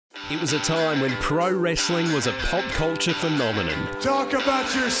It was a time when pro wrestling was a pop culture phenomenon. Talk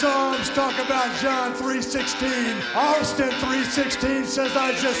about your Psalms, talk about John 3:16. Austin 3:16 says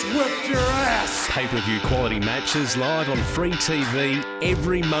I just whipped your ass. Pay-per-view quality matches live on free TV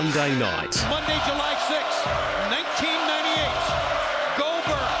every Monday night. Monday, July 6, 1998.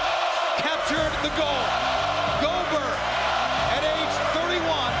 Goldberg captured the gold. Goldberg, at age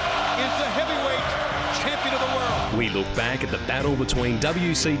 31, is the heavyweight champion of the world. We look back at the battle between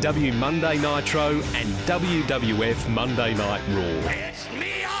WCW Monday Nitro and WWF Monday Night Raw. It's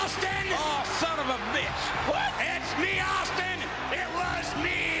me, Austin! Oh, son of a bitch! What? It's me, Austin! It was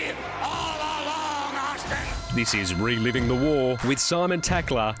me all along, Austin! This is Reliving the War with Simon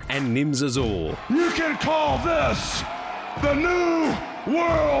Tackler and Nims Azor. You can call this the New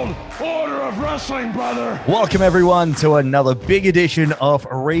World Order of Wrestling, brother. Welcome, everyone, to another big edition of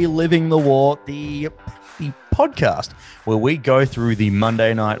Reliving the War, the podcast where we go through the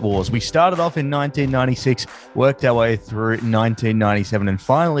Monday Night Wars. We started off in 1996, worked our way through 1997, and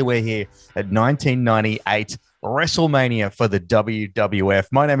finally we're here at 1998, WrestleMania for the WWF.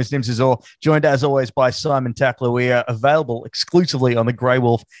 My name is Nims Azor, joined as always by Simon Tackler. We are available exclusively on the Grey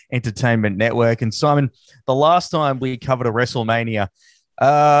Wolf Entertainment Network. And Simon, the last time we covered a WrestleMania,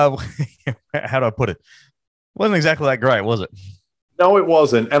 how do I put it? Wasn't exactly that great, was it? No, it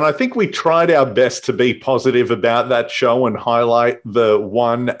wasn't. And I think we tried our best to be positive about that show and highlight the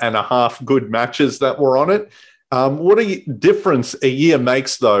 1.5 good matches that were on it. What a difference a year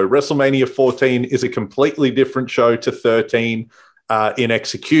makes, though. WrestleMania 14 is a completely different show to 13 in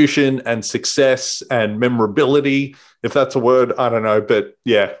execution and success and memorability. If that's a word, I don't know. But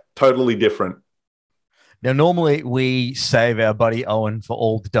yeah, totally different. Now, normally we save our buddy Owen for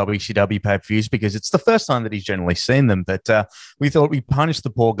all the WCW pay-per-views because it's the first time that he's generally seen them. But we thought we punished the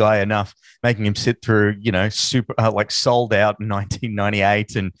poor guy enough, making him sit through, super Sold Out in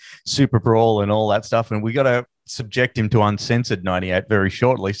 1998 and Super Brawl and all that stuff. And we got to subject him to Uncensored 98 very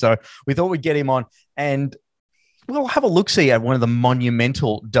shortly. So we thought we'd get him on and we'll have a look-see at one of the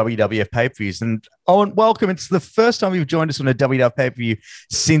monumental WWF pay-per-views. And Owen, welcome. It's the first time you've joined us on a WWF pay-per-view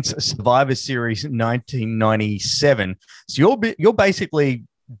since Survivor Series 1997. So you're basically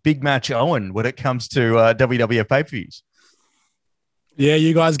Big Match Owen when it comes to WWF pay-per-views. Yeah,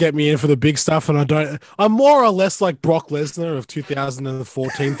 you guys get me in for the big stuff, and I'm more or less like Brock Lesnar of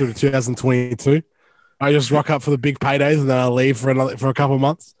 2014 through to 2022. I just rock up for the big paydays and then I leave for a couple of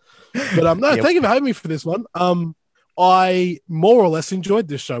months. But Thank you for having me for this one. I more or less enjoyed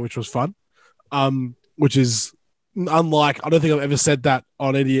this show, which was fun. Which is unlike, I don't think I've ever said that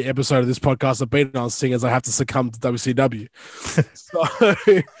on any episode of this podcast I've been on, seeing as I have to succumb to WCW.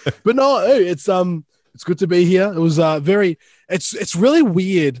 But no, it's good to be here. It was it's really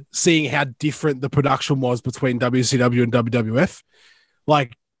weird seeing how different the production was between WCW and WWF.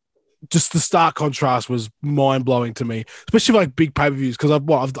 Like, just the stark contrast was mind-blowing to me, especially like big pay-per-views, because I've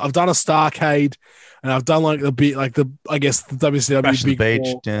done a Starrcade and I've done the WCW Bash big the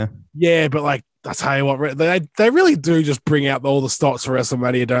Beach, war. Yeah, but like I tell you what, they really do just bring out all the stops for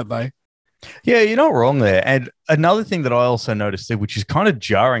WrestleMania, don't they? Yeah, you're not wrong there. And another thing that I also noticed, which is kind of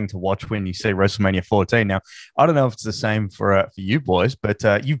jarring to watch when you see WrestleMania 14. Now, I don't know if it's the same for you boys, but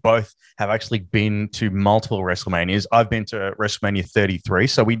you both have actually been to multiple WrestleManias. I've been to WrestleMania 33,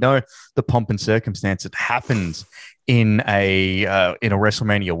 so we know the pomp and circumstance that happens in a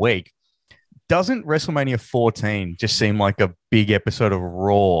WrestleMania week. Doesn't WrestleMania 14 just seem like a big episode of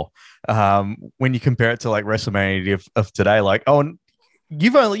Raw when you compare it to like WrestleMania of today? Like, oh.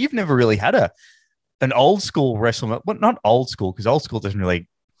 You've never really had an old school WrestleMania, well, not old school, because old school doesn't really,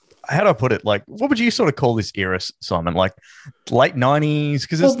 how do I put it? Like, what would you sort of call this era, Simon? Like late 90s?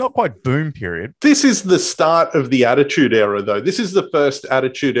 Because it's not quite boom period. This is the start of the Attitude Era, though. This is the first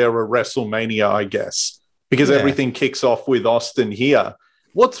Attitude Era WrestleMania, I guess, because everything kicks off with Austin here.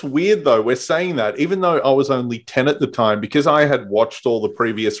 What's weird, though, we're saying that, even though I was only 10 at the time, because I had watched all the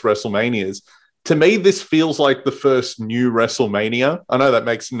previous WrestleManias, to me, this feels like the first new WrestleMania. I know that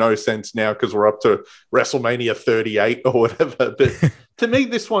makes no sense now because we're up to WrestleMania 38 or whatever, but to me,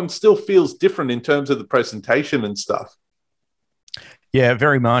 this one still feels different in terms of the presentation and stuff. Yeah,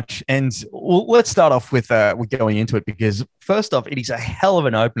 very much. And let's start off with going into it, because first off, it is a hell of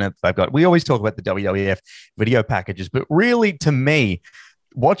an opener that they've got. We always talk about the WWF video packages, but really, to me,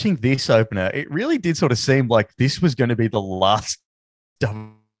 watching this opener, it really did sort of seem like this was going to be the last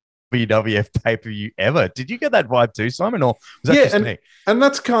WWF pay-per-view ever. Did you get that vibe too, Simon, or was that just me? And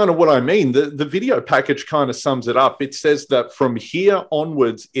that's kind of what I mean. The video package kind of sums it up. It says that from here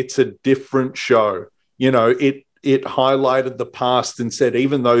onwards, it's a different show. It highlighted the past and said,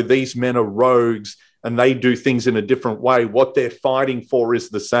 even though these men are rogues, and they do things in a different way, what they're fighting for is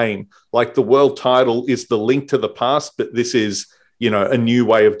the same. Like the world title is the link to the past, but this is, a new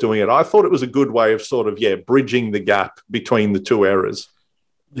way of doing it. I thought it was a good way of sort of, bridging the gap between the two eras.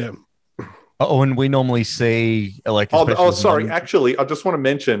 Yeah. Oh, and we normally see like. Sorry. Actually, I just want to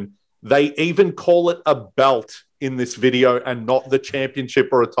mention they even call it a belt in this video and not the championship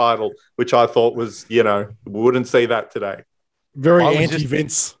or a title, which I thought was, we wouldn't see that today. Very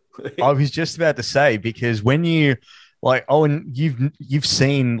anti-Vince. I was just about to say, because when you and you've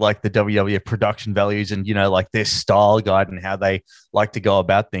seen like the WWF production values and like their style guide and how they like to go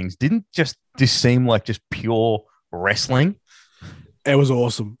about things. Didn't this seem like just pure wrestling? It was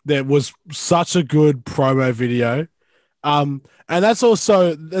awesome. There was such a good promo video. And that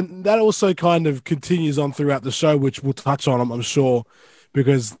also kind of continues on throughout the show, which we'll touch on, I'm sure,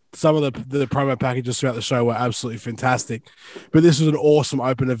 because some of the promo packages throughout the show were absolutely fantastic. But this was an awesome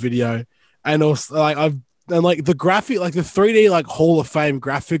opener video. And also the graphic, like the 3D like Hall of Fame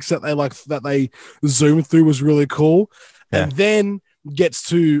graphics that they zoomed through was really cool. Yeah. And then gets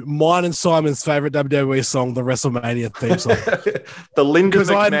to mine and Simon's favorite WWE song, the WrestleMania theme song. The Linda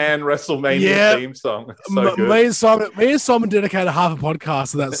McMahon WrestleMania theme song. So good. Me and Simon dedicated half a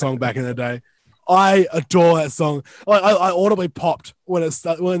podcast to that song back in the day. I adore that song. I audibly popped when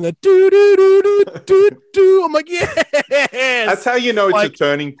the do do do do do do. I'm like, yes. That's how you know it's a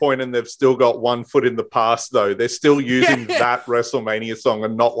turning point, and they've still got one foot in the past. Though they're still using that WrestleMania song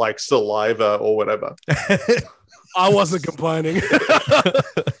and not like Saliva or whatever. I wasn't complaining.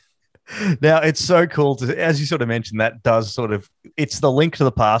 Now, it's so cool to, as you sort of mentioned, that does sort of, it's the link to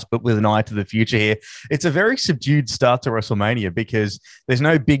the past, but with an eye to the future here. It's a very subdued start to WrestleMania because there's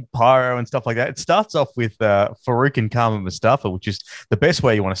no big pyro and stuff like that. It starts off with Farouk and Kama Mustafa, which is the best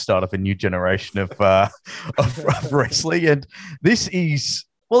way you want to start off a new generation of wrestling. And this is,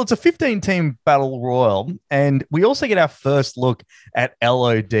 well, it's a 15-team battle royal, and we also get our first look at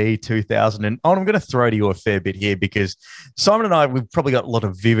LOD 2000. And I'm going to throw to you a fair bit here because Simon and I, we've probably got a lot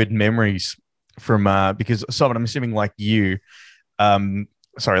of vivid memories from because Simon, I'm assuming like you,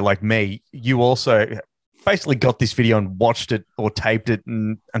 like me, you also basically got this video and watched it or taped it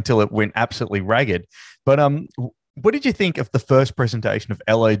until it went absolutely ragged. But what did you think of the first presentation of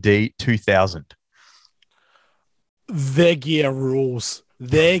LOD 2000? Their gear rules.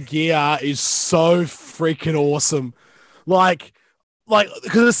 Their gear is so freaking awesome. Like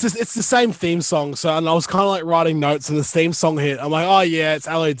because it's the same theme song. So, and I was kind of like writing notes and the theme song hit. I'm like, oh yeah, it's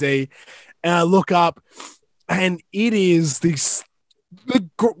LOD. And I look up and it is this. I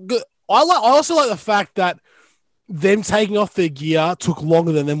also like the fact that them taking off their gear took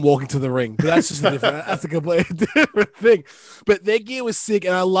longer than them walking to the ring. But that's just that's a completely different thing. But their gear was sick.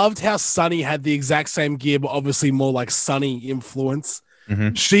 And I loved how Sunny had the exact same gear, but obviously more like Sunny influence.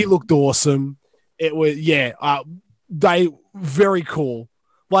 Mm-hmm. She looked awesome. It was, they very cool.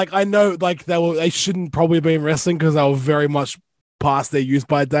 Like, I know, like, they shouldn't probably have been wrestling because they were very much past their use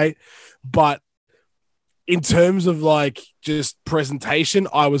by date. But in terms of, like, just presentation,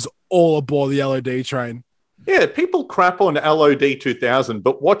 I was all aboard the LOD train. Yeah, people crap on LOD 2000,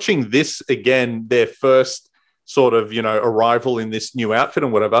 but watching this again, their first sort of, arrival in this new outfit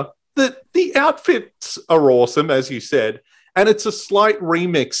and whatever, the outfits are awesome, as you said. And it's a slight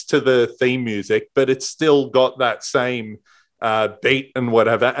remix to the theme music, but it's still got that same beat and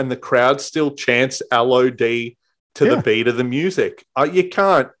whatever. And the crowd still chants LOD to the beat of the music. You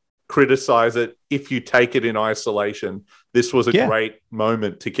can't criticize it if you take it in isolation. This was a great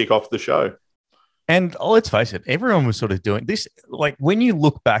moment to kick off the show. And let's face it, everyone was sort of doing this. Like, when you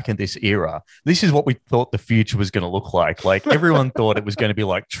look back at this era, this is what we thought the future was going to look like. Like, everyone thought it was going to be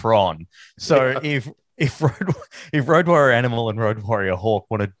like Tron. So if Road Warrior Animal and Road Warrior Hawk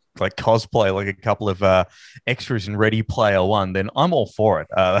want to like cosplay like a couple of extras in Ready Player One, then I'm all for it.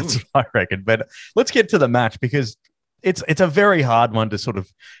 That's what I reckon. But let's get to the match because it's a very hard one to sort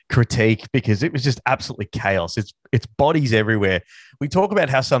of critique because it was just absolutely chaos. It's bodies everywhere. We talk about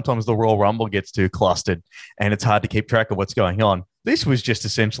how sometimes the Royal Rumble gets too clustered and it's hard to keep track of what's going on. This was just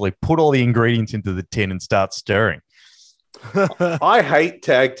essentially put all the ingredients into the tin and start stirring. I hate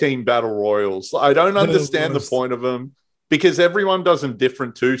tag team battle royals. I don't understand the point of them because everyone does them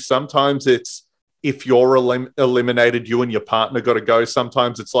different too. Sometimes it's if you're eliminated, you and your partner got to go.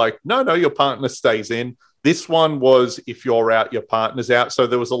 Sometimes it's like, no, your partner stays in. This one was if you're out, your partner's out. So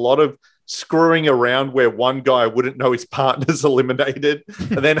there was a lot of screwing around where one guy wouldn't know his partner's eliminated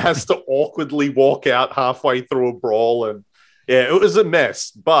and then has to awkwardly walk out halfway through a brawl. And yeah, it was a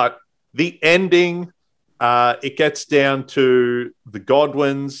mess. But the ending... it gets down to the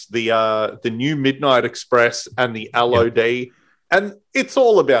Godwins, the new Midnight Express, and the LOD, And it's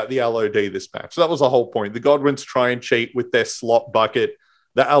all about the LOD this match. That was the whole point. The Godwins try and cheat with their slot bucket.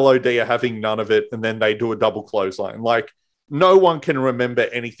 The LOD are having none of it, and then they do a double clothesline. Like, no one can remember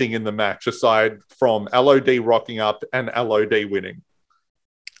anything in the match aside from LOD rocking up and LOD winning.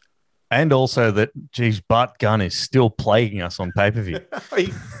 And also that, geez, Bart Gunn is still plaguing us on pay-per-view.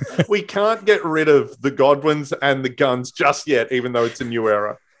 We can't get rid of the Godwins and the Guns just yet, even though it's a new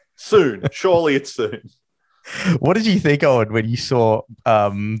era. Soon. Surely it's soon. What did you think, Owen, when you saw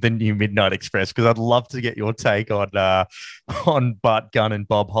the new Midnight Express? Because I'd love to get your take on Bart Gunn and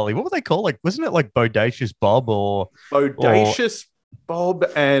Bob Holly. What were they called? Like, wasn't it like Bodacious Bob or Bodacious Bob?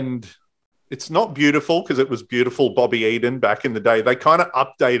 And it's not beautiful because it was beautiful Bobby Eden back in the day. They kind of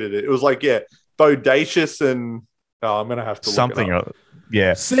updated it. It was like, Bodacious and I'm gonna have to look something. it up.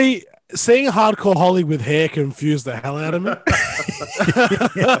 Yeah. Seeing Hardcore Holly with hair confused the hell out of me.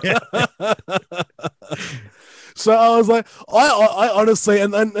 So I was like, I honestly,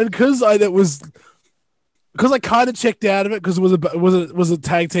 and because I kind of checked out of it because it was a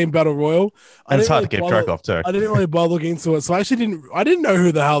tag team battle royal. And it's hard to keep track of too. I didn't really bother looking into it, so I didn't know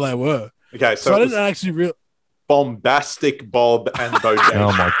who the hell they were. Okay, so I didn't actually Bombastic Bob and Bodacious.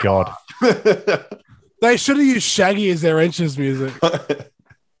 Oh my god! They should have used Shaggy as their entrance music.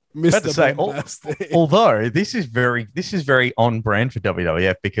 Mr. Bombastic. Although this is very on brand for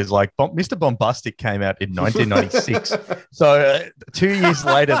WWF because like Mr. Bombastic came out in 1996, so 2 years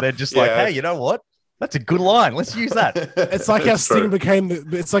later they're just like, hey, you know what? That's a good line. Let's use that. It's like how Sting became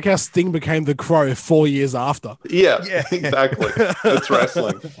the Crow 4 years after. Yeah, exactly. It's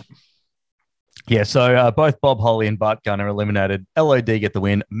wrestling. Yeah, so both Bob Holly and Bart Gunn are eliminated. LOD get the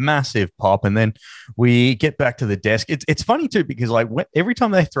win, massive pop, and then we get back to the desk. It's funny too because like every time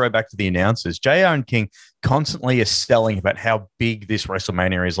they throw back to the announcers, JR and King constantly are selling about how big this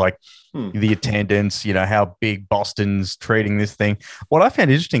WrestleMania is, like the attendance, how big Boston's treating this thing. What I found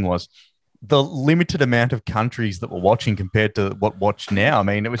interesting was the limited amount of countries that were watching compared to what watched now. I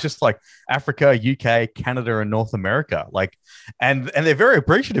mean, it was just like Africa, UK, Canada, and North America. Like, and they're very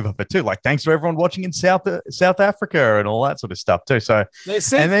appreciative of it too. Like, thanks to everyone watching in South Africa and all that sort of stuff too. So they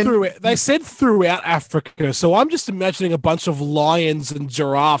said throughout Africa. So I'm just imagining a bunch of lions and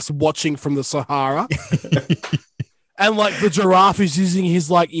giraffes watching from the Sahara. And like the giraffe is using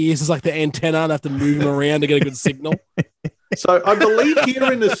his like ears as like the antenna and have to move him around to get a good signal. So I believe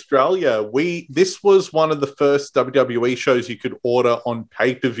here in Australia, this was one of the first WWE shows you could order on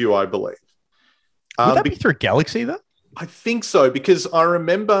pay-per-view, I believe. Would that be through Galaxy, though? I think so, because I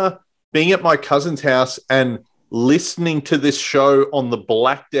remember being at my cousin's house and listening to this show on the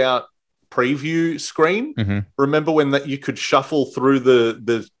blacked out preview screen. Mm-hmm. Remember when that you could shuffle through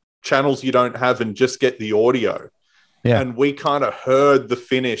the channels you don't have and just get the audio? Yeah. And we kind of heard the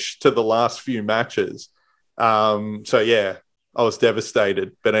finish to the last few matches. So yeah, I was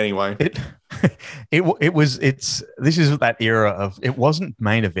devastated. But anyway, this is that era of it wasn't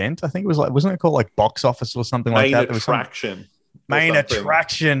main event. I think it was like, wasn't it called like box office or something like that? Main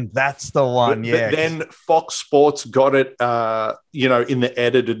attraction. That's the one. Yeah. But then Fox Sports got it, in the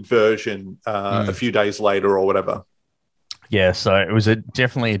edited version a few days later or whatever. Yeah, so it was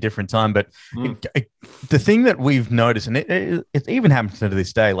definitely a different time. But the thing that we've noticed, and it even happens to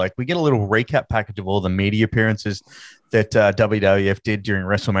this day, like we get a little recap package of all the media appearances that WWF did during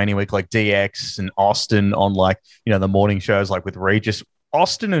WrestleMania week, like DX and Austin on like, the morning shows, like with Regis.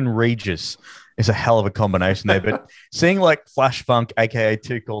 Austin and Regis is a hell of a combination there. But seeing like Flash Funk, aka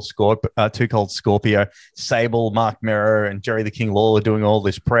Too Cold Scorpio, Sable, Mark Mero, and Jerry the King Lawler doing all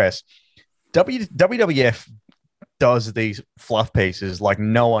this press, WWF does these fluff pieces like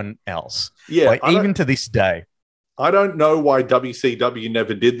no one else. Yeah, like even to this day. I don't know why WCW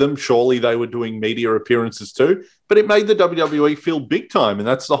never did them. Surely they were doing media appearances too, but it made the WWE feel big time, and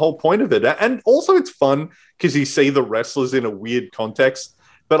that's the whole point of it. And also it's fun because you see the wrestlers in a weird context,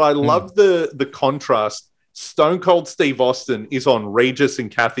 but I love the contrast. Stone Cold Steve Austin is on Regis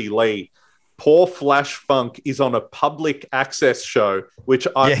and Kathy Lee. Poor Flash Funk is on a public access show, which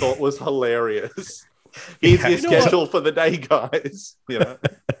I thought was hilarious. Here's your schedule for the day, guys. You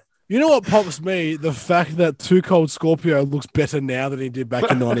know what pops me? The fact that Too Cold Scorpio looks better now than he did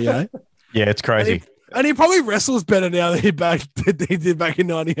back in 98. Yeah, it's crazy. And he probably wrestles better now than he did back in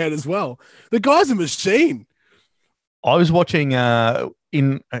 98 as well. The guy's a machine. I was watching I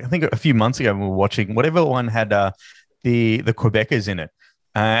think a few months ago we were watching whatever one had the Quebecers in it.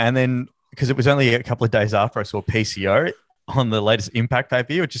 And then because it was only a couple of days after I saw PCO on the latest Impact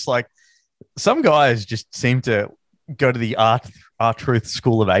pay-per-view, it's just like some guys just seem to go to the R-Truth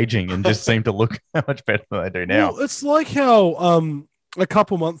School of Aging and just seem to look how much better than they do now. Well, it's like how It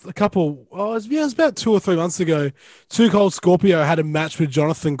was about 2 or 3 months ago. Too Cold Scorpio had a match with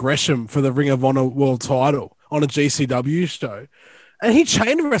Jonathan Gresham for the Ring of Honor World title on a GCW show. And he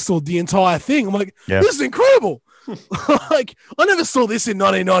chain wrestled the entire thing. I'm like, This is incredible. Like, I never saw this in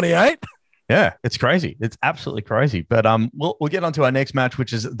 1998. Yeah, it's crazy. It's absolutely crazy. But we'll get on to our next match,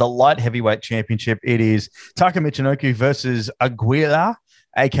 which is the light heavyweight championship. It is Taka Michinoku versus Aguila,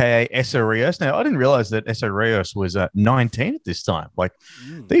 aka Essa Rios. Now, I didn't realize that Essa Rios was 19 at this time. Like,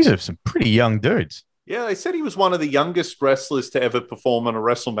 these are some pretty young dudes. Yeah, they said he was one of the youngest wrestlers to ever perform on a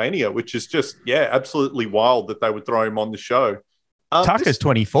WrestleMania, which is just, absolutely wild that they would throw him on the show. Taka's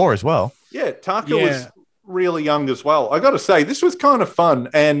 24 as well. Yeah, Taka was really young as well. I got to say, this was kind of fun.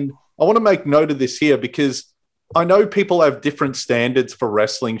 And I want to make note of this here because I know people have different standards for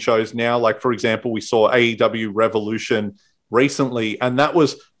wrestling shows now. Like, for example, we saw AEW Revolution recently, and that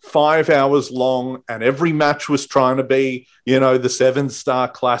was 5 hours long, and every match was trying to be, the 7-star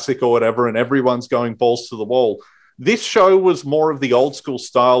classic or whatever, and everyone's going balls to the wall. This show was more of the old school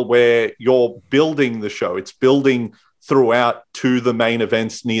style where you're building the show. It's building throughout to the main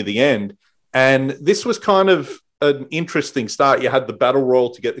events near the end. And this was kind of an interesting start. You had the Battle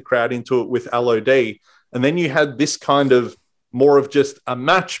Royal to get the crowd into it with LOD, and then you had this kind of more of just a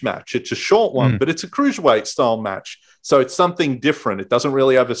match. It's a short one, but it's a cruiserweight style match. So it's something different. It doesn't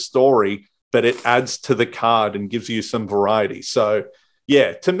really have a story, but it adds to the card and gives you some variety. So,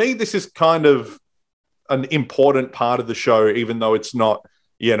 yeah, to me, this is kind of an important part of the show, even though it's not,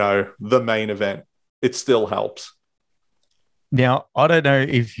 the main event. It still helps. Now, I don't know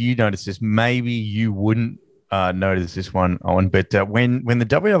if you noticed this. Maybe you wouldn't notice this one, Owen, but when the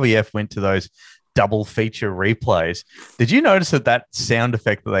WWF went to those double feature replays, did you notice that sound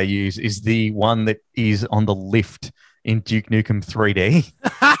effect that they use is the one that is on the lift in Duke Nukem 3D?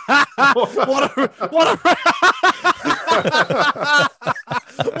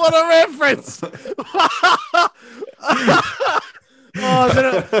 What a reference!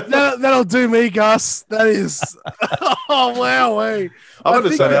 That'll do me, Gus. That is. Oh wow, hey! I'm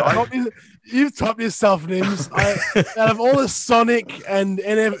going to say you've topped yourself, Nims. Out of all the Sonic and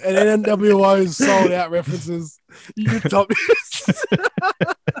NWO's sold out references, you've topped.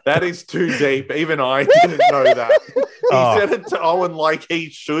 That is too deep. Even I didn't know that. He said it to Owen like he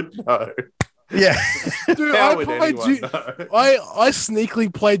should know. Yeah. Dude, I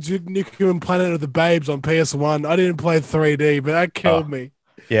sneakily played Duke Nukem and Planet of the Babes on PS1. I didn't play 3D, but that killed me.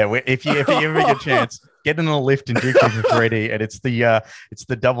 Yeah, if you ever get a chance, get in a lift in Duke Nukem 3D, and it's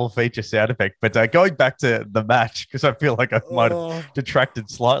the double feature sound effect. But going back to the match, because I feel like I might have detracted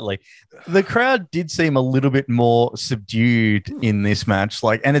slightly, the crowd did seem a little bit more subdued in this match.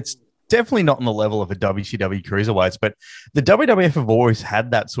 And it's definitely not on the level of a WCW cruiserweights, but the WWF have always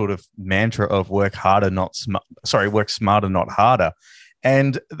had that sort of mantra of work smarter, not harder.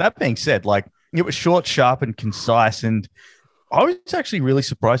 And that being said, it was short, sharp, and concise. And I was actually really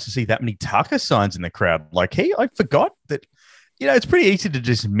surprised to see that many Taka signs in the crowd. I forgot that, it's pretty easy to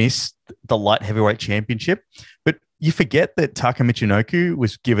just miss the light heavyweight championship, but you forget that Taka Michinoku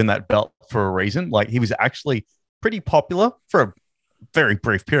was given that belt for a reason. He was actually pretty popular for a very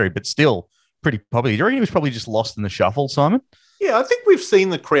brief period, but still pretty popular. Do you reckon he was probably just lost in the shuffle, Simon? Yeah, I think we've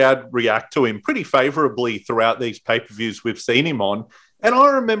seen the crowd react to him pretty favorably throughout these pay-per-views we've seen him on. And I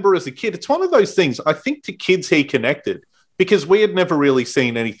remember as a kid, it's one of those things, I think to kids he connected because we had never really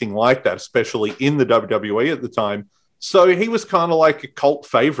seen anything like that, especially in the WWE at the time. So he was kind of like a cult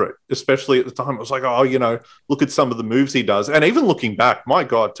favorite, especially at the time. It was like, look at some of the moves he does. And even looking back, my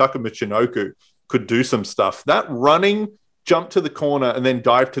God, Taka Michinoku could do some stuff. That running jump to the corner and then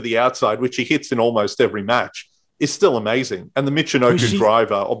dive to the outside, which he hits in almost every match, is still amazing. And the Michinoku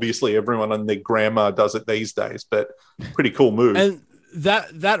driver, obviously everyone and their grandma does it these days, but pretty cool move. And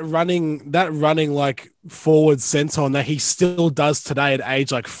that running forward senton that he still does today at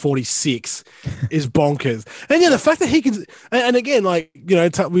age 46 is bonkers. And the fact that he can, and again,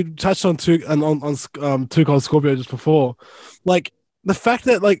 we touched on Too Cold Scorpio just before, the fact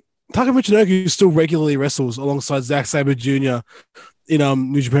that Taka Michinoku still regularly wrestles alongside Zack Sabre Jr.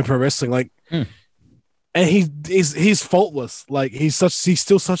 in New Japan Pro Wrestling, and he's faultless. He's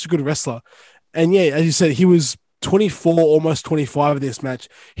still such a good wrestler. And yeah, as you said, he was 24, almost 25 in this match.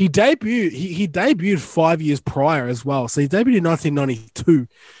 He debuted 5 years prior as well. So he debuted in 1992.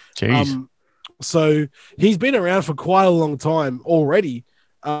 Jeez. So he's been around for quite a long time already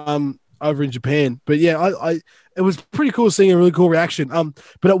over in Japan. But yeah, it was pretty cool seeing a really cool reaction.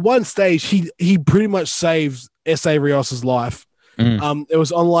 But at one stage, he pretty much saved Essa Rios' life It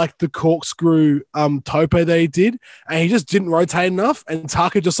was on like the corkscrew tope that he did, and he just didn't rotate enough, and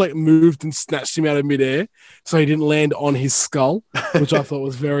Tucker just like moved and snatched him out of midair, so he didn't land on his skull, which I thought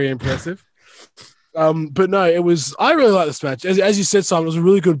was very impressive. But no, I really like this match. As you said, Simon, it was a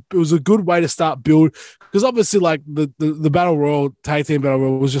really good. It was a good way to start build, because obviously, like the Battle Royal, tag team Battle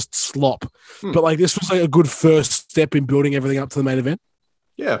Royal was just slop. But like this was like a good first step in building everything up to the main event.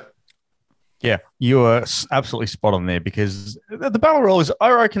 Yeah, you were absolutely spot on there, because the Battle Royal is,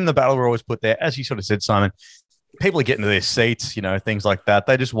 I reckon the Battle Royal was put there, as you sort of said, Simon. People are getting to their seats, things like that.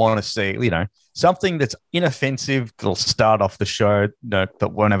 They just want to see, something that's inoffensive that'll start off the show,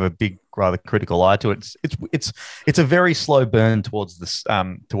 that won't have a big, rather critical eye to it. It's a very slow burn towards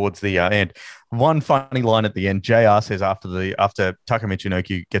the end. One funny line at the end, JR says after Taka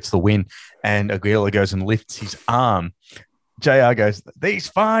Michinoku gets the win, and Aguila goes and lifts his arm. JR goes, "These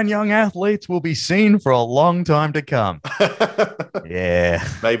fine young athletes will be seen for a long time to come." Yeah.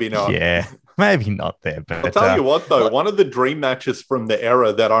 Maybe not. Yeah. Maybe not there. But I'll tell you what, though, one of the dream matches from the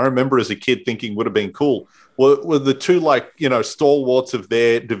era that I remember as a kid thinking would have been cool were the two, stalwarts of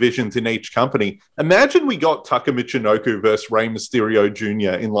their divisions in each company. Imagine we got Taka Michinoku versus Rey Mysterio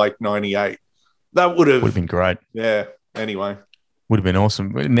Jr. in 98. That would have been great. Yeah. Anyway. Would have been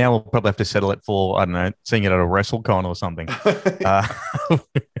awesome. Now we'll probably have to settle it for, I don't know, seeing it at a WrestleCon or something.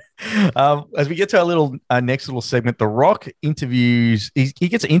 As we get to our next little segment, The Rock interviews. He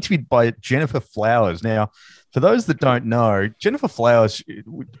gets interviewed by Jennifer Flowers. Now, for those that don't know, Jennifer Flowers,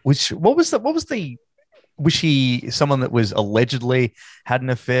 was she someone that was allegedly had an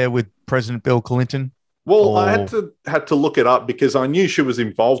affair with President Bill Clinton? Well, I had to look it up because I knew she was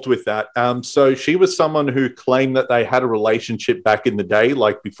involved with that. So she was someone who claimed that they had a relationship back in the day,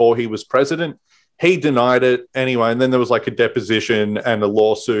 like before he was president. He denied it anyway, and then there was like a deposition and a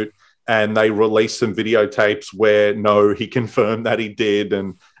lawsuit, and they released some videotapes where he confirmed that he did.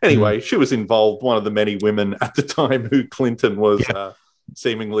 And anyway, she was involved, one of the many women at the time who Clinton was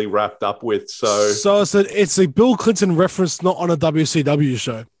seemingly wrapped up with. So it's a Bill Clinton reference, not on a WCW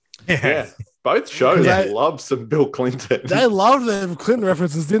show. Yeah. Both shows love some Bill Clinton. They loved their Clinton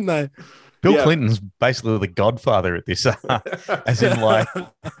references, didn't they? Bill Clinton's basically the godfather at this, as in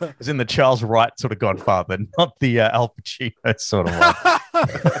the Charles Wright sort of godfather, not the Al Pacino sort of one.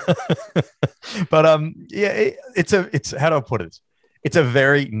 But it's how do I put it? It's a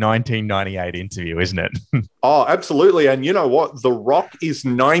very 1998 interview, isn't it? Oh, absolutely. And you know what? The Rock is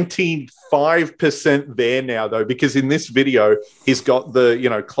 95% there now, though, because in this video, he's got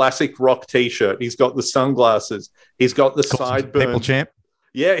the, classic Rock t-shirt. He's got the sunglasses. He's got the sideburns. People champ.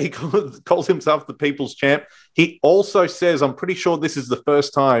 Yeah, he calls himself the people's champ. He also says, I'm pretty sure this is the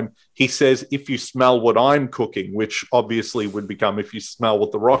first time he says, if you smell what I'm cooking, which obviously would become if you smell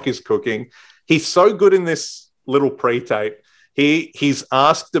what The Rock is cooking. He's so good in this little pre-tape. He's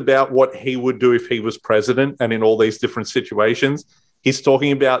asked about what he would do if he was president and in all these different situations. He's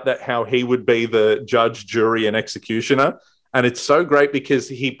talking about that how he would be the judge, jury, and executioner. And it's so great because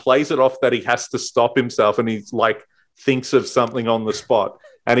he plays it off that he has to stop himself and he's thinks of something on the spot.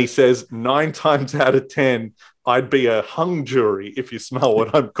 And he says, 9 times out of 10, I'd be a hung jury if you smell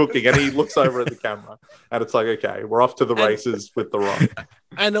what I'm cooking. And he looks over at the camera and it's like, okay, we're off to the races with The Rock.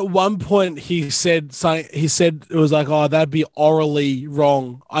 And at one point he said it was like, oh, that'd be orally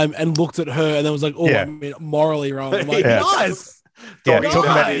wrong. And looked at her and then was like, oh, I mean, morally wrong. I'm like, nice. Talking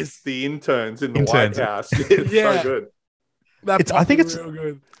about the interns in the White House. It's so good. I think it's real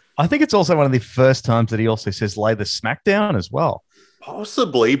good. I think it's also one of the first times that he also says lay the smackdown as well.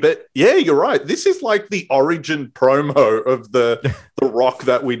 Possibly, but yeah, you're right. This is like the origin promo of the Rock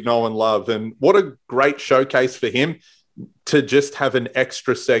that we know and love. And what a great showcase for him to just have an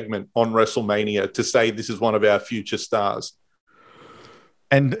extra segment on WrestleMania to say this is one of our future stars.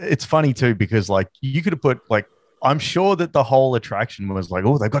 And it's funny too, because you could have put I'm sure that the whole attraction was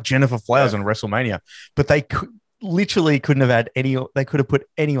oh, they've got Jennifer Flowers on WrestleMania, but they literally couldn't have had any. They could have put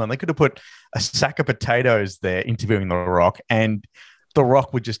anyone. They could have put a sack of potatoes there interviewing The Rock, and The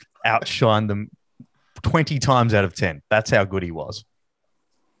Rock would just outshine them 20 times out of 10. That's how good he was.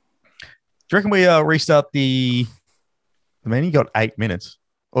 Do you reckon we restart the? I mean, you got 8 minutes,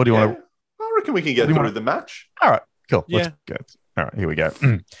 or do you want to? I reckon we can get through the match. All right, cool. Yeah. Let's go. All right, here we go.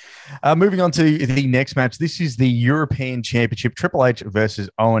 Moving on to the next match. This is the European Championship, Triple H versus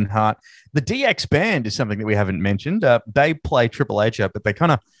Owen Hart. The DX Band is something that we haven't mentioned. They play Triple H out, but they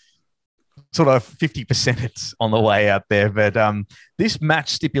kind of sort of 50% it's on the way out there. But this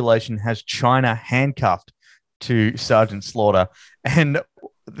match stipulation has China handcuffed to Sergeant Slaughter. And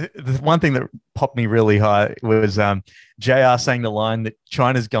the one thing that popped me really high was JR saying the line that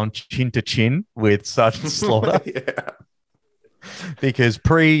China's gone chin to chin with Sergeant Slaughter. Yeah. because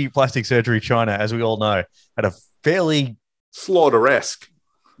pre-plastic surgery China, as we all know, had a fairly Slaughter-esque.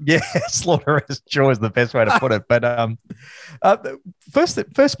 slaughter sure is the best way to put it. But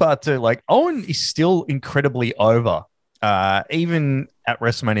first part too, like Owen is still incredibly over, even at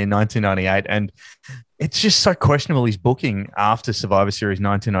WrestleMania 1998, and it's just so questionable his booking after Survivor Series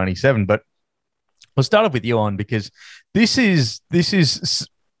 1997. But we'll start off with you, on, because this is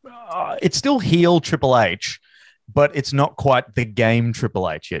it's still heel Triple H, but it's not quite the game Triple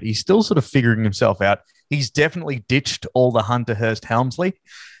H yet. He's still sort of figuring himself out. He's definitely ditched all the Hunter Hearst Helmsley,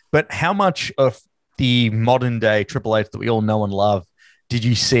 but how much of the modern day Triple H that we all know and love did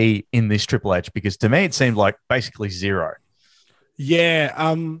you see in this Triple H? Because to me, it seemed like basically zero.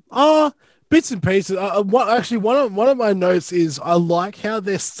 Yeah. Bits and pieces. One of my notes is I like how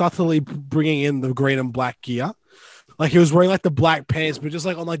they're subtly bringing in the green and black gear. Like he was wearing like the black pants, but just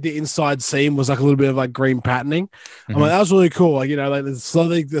like on like the inside seam was like a little bit of like green patterning. I'm like, that was really cool. Like, you know, like they're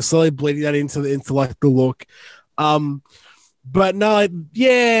slowly bleeding that into like the look. But no, like,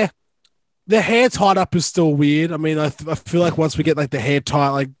 yeah, the hair tied up is still weird. I mean, I feel like once we get like the hair tie,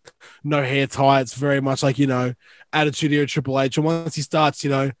 like no hair tie, it's very much like, you know, Attitude Era Triple H. And once he starts, you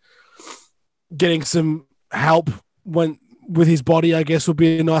know, getting some help with his body, I guess would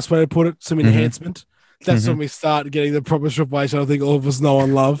be a nice way to put it, some enhancement. That's when we start getting the proper Triple H I think all of us know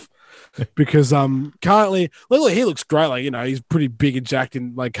and love. Because currently, look, he looks great. Like, you know, he's pretty big and jacked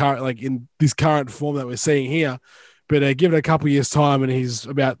in in this current form that we're seeing here. But give it a couple of years' time, and he's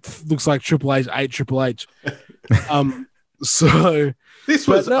looks like Triple H, 8 Triple H. So this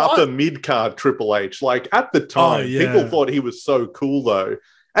was upper mid-card Triple H. Like at the time, people thought he was so cool though.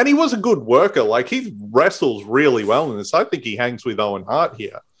 And he was a good worker. Like he wrestles really well in this. I think he hangs with Owen Hart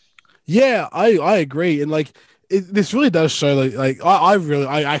here. Yeah, I agree. And like this really does show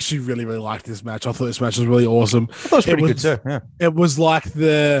I actually really liked this match. I thought this match was really awesome. That was pretty good too. Yeah. It was like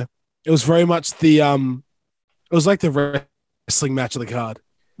it was very much the wrestling match of the card.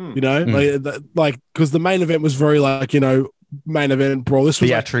 You know? Because the main event was very like, you know, main event brawl. This was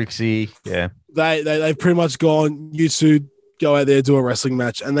theatricsy, yeah. They've pretty much gone, you two go out there, do a wrestling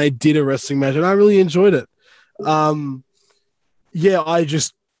match, and they did a wrestling match, and I really enjoyed it. It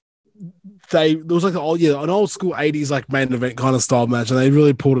was like an old school 80s like main event kind of style match, and they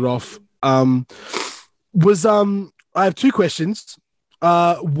really pulled it off. I have two questions.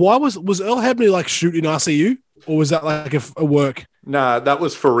 Why was Earl Hebner like shoot in RCU, or was that like a work? Nah, that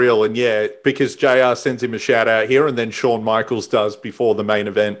was for real, and yeah, because JR sends him a shout out here, and then Shawn Michaels does before the main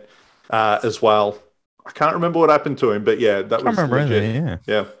event as well. I can't remember what happened to him, but yeah, that was legit.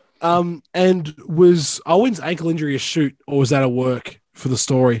 Yeah. And was Owen's ankle injury a shoot, or was that a work for the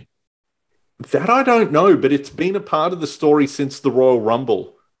story? That I don't know, but it's been a part of the story since the Royal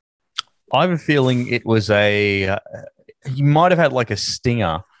Rumble. I have a feeling it was he might have had like a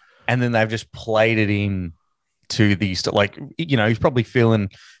stinger, and then they've just played it in to these, like, you know, he's probably feeling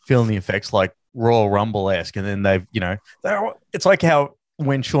the effects like Royal Rumble-esque, and then they've, you know, it's like how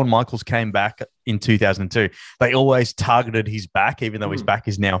when Shawn Michaels came back in 2002, they always targeted his back, even though his back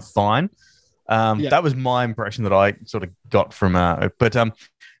is now fine. That was my impression that I sort of got from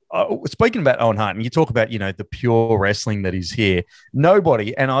speaking about Owen Hart, and you talk about, you know, the pure wrestling that is here.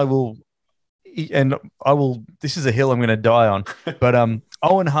 Nobody, and I will, this is a hill I'm going to die on, but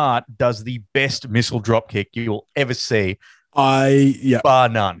Owen Hart does the best missile drop kick you will ever see. Bar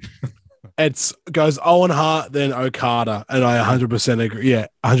none. It goes Owen Hart, then Okada, and I 100% agree. Yeah,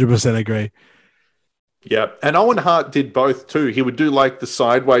 100% agree. Yeah, and Owen Hart did both too. He would do like the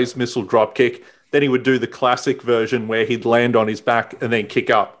sideways missile drop kick, then he would do the classic version where he'd land on his back and then kick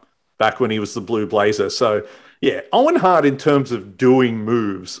up, back when he was the Blue Blazer. So yeah, Owen Hart in terms of doing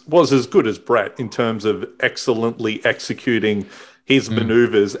moves was as good as Brett in terms of excellently executing his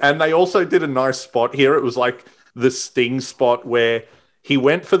maneuvers. And they also did a nice spot here. It was like the Sting spot where he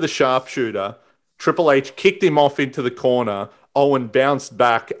went for the sharpshooter. Triple H kicked him off into the corner. Owen bounced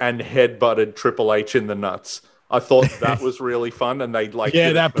back and headbutted Triple H in the nuts. I thought that was really fun, and they like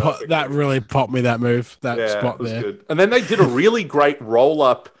that really popped me, that move, spot was there. Good. And then they did a really great roll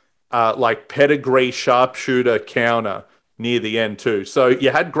up, like pedigree sharpshooter counter near the end too. So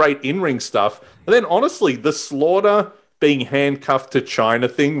you had great in ring stuff, and then honestly, the Slaughter being handcuffed to China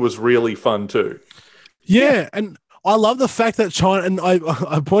thing was really fun too. Yeah, and I love the fact that China, and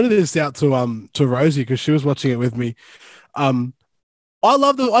I pointed this out to Rosie because she was watching it with me. I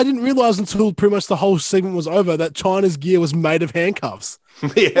didn't realize until pretty much the whole segment was over that China's gear was made of handcuffs.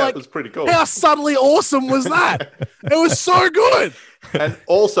 Yeah, it was pretty cool. How subtly awesome was that? It was so good. And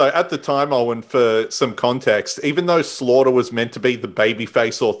also, at the time, Owen, for some context, even though Slaughter was meant to be the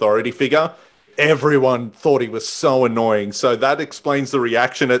babyface authority figure, Everyone thought he was so annoying. So that explains the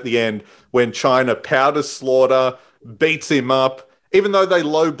reaction at the end when China powders Slaughter, beats him up. Even though they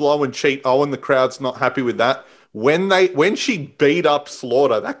low blow and cheat Owen, the crowd's not happy with that. When she beat up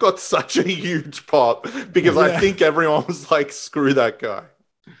Slaughter, that got such a huge pop because I think everyone was like, screw that guy.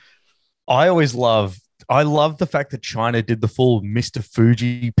 I love the fact that China did the full Mr.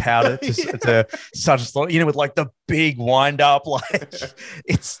 Fuji powder to such a slot, with like the big wind up. Like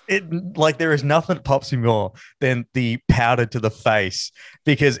like there is nothing that pops me more than the powder to the face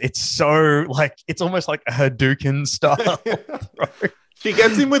because it's so like it's almost like a Hadouken style. She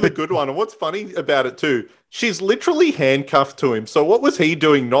gets him with a good one. And what's funny about it too, she's literally handcuffed to him. So what was he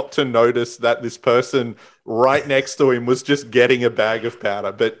doing not to notice that this person right next to him was just getting a bag of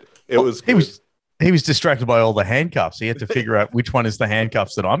powder? But it was good. He was distracted by all the handcuffs. He had to figure out which one is the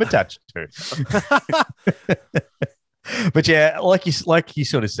handcuffs that I'm attached to. But yeah, like you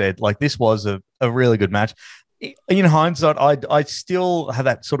sort of said, like this was a really good match. In hindsight, I still have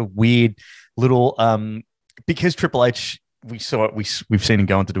that sort of weird little because Triple H, we've seen him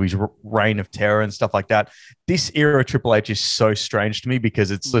go on to do his reign of terror and stuff like that. This era Triple H is so strange to me because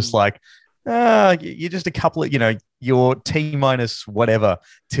it's just like you're just a couple of you're T minus whatever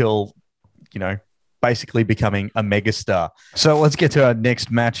till basically becoming a megastar. So let's get to our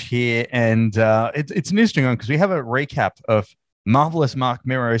next match here. And it's an interesting one because we have a recap of Marvelous Mark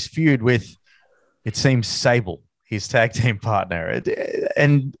Mero's feud with, it seems, Sable, his tag team partner.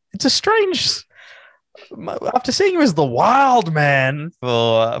 And it's a strange, after seeing him as the Wild Man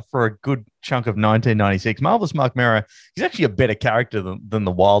for a good chunk of 1996, Marvelous Mark Mero, he's actually a better character than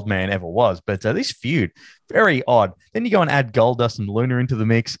the Wild Man ever was. But this feud, very odd. Then you go and add Goldust and Luna into the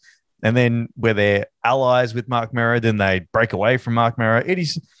mix. And then where they're allies with Mark Mero, then they break away from Mark Mero.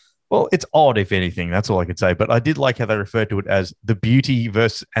 It's odd, if anything. That's all I could say. But I did like how they referred to it as the Beauty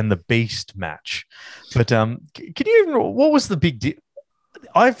versus and the Beast match. But what was the big deal?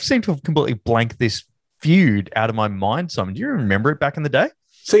 I seem to have completely blanked this feud out of my mind, Simon. Do you remember it back in the day?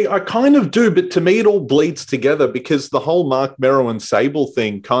 See, I kind of do, but to me it all bleeds together because the whole Mark Mero and Sable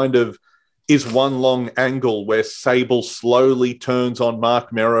thing kind of is one long angle where Sable slowly turns on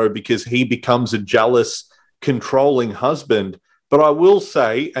Mark Mero because he becomes a jealous, controlling husband. But I will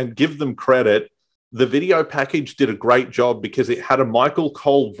say, and give them credit, the video package did a great job because it had a Michael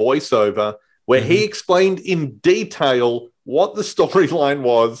Cole voiceover where he explained in detail what the storyline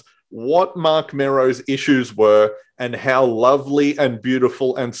was, what Mark Mero's issues were, and how lovely and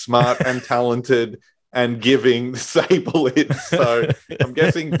beautiful and smart and talented and giving Sable is. So I'm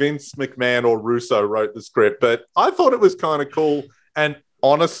guessing Vince McMahon or Russo wrote the script, but I thought it was kind of cool. And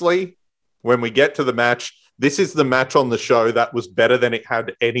honestly, when we get to the match, this is the match on the show that was better than it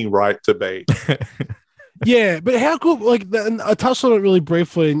had any right to be. Yeah, but how cool, and I touched on it really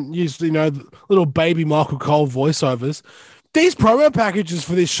briefly and used, little baby Michael Cole voiceovers. These promo packages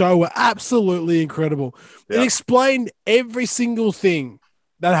for this show were absolutely incredible. Yeah. It explained every single thing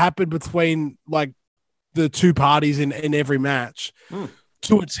that happened between, the two parties in every match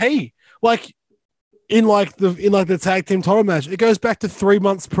to a T. In the tag team title match, it goes back to 3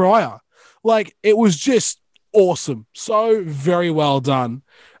 months prior. It was just awesome. So very well done.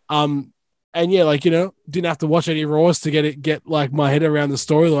 And yeah, didn't have to watch any Raws to get my head around the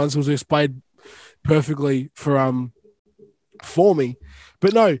storylines. It was explained perfectly for me.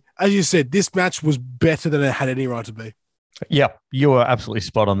 But no, as you said, this match was better than it had any right to be. Yeah, you were absolutely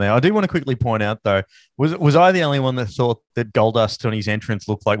spot on there. I do want to quickly point out, though, was I the only one that thought that Goldust on his entrance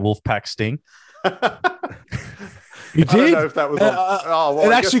looked like Wolfpack Sting? You did? I don't know if that was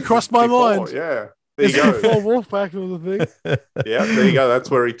it actually crossed my mind. Yeah. There you go. Wolfpack was the thing. Yeah, there you go.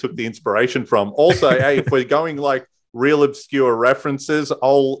 That's where he took the inspiration from. Also, hey, if we're going real obscure references,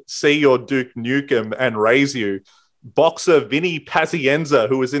 I'll see your Duke Nukem and raise you. Boxer Vinny Pazienza,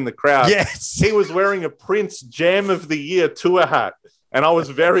 who was in the crowd. Yes. He was wearing a Prince Jam of the Year tour hat. And I was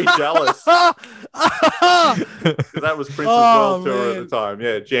very jealous. That was Prince's world tour at the time.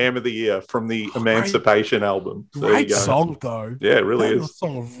 Yeah, Jam of the Year from the Emancipation album. So great song, though. Yeah, it really is. A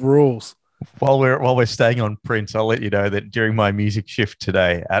song of rules. While we're staying on Prince, I'll let you know that during my music shift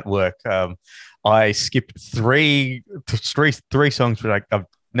today at work, I skipped three songs, which I've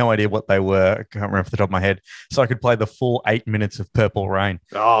no idea what they were. I can't remember off the top of my head. So I could play the full 8 minutes of Purple Rain.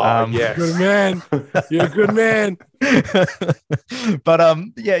 Oh, yes. Good man. You're a good man. But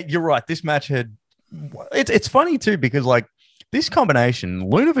yeah, you're right. This match had. It's funny too because this combination,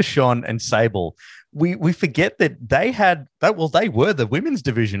 Luna Vachon and Sable, we forget that they were the women's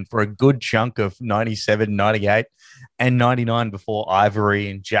division for a good chunk of 97, 98, and 99 before Ivory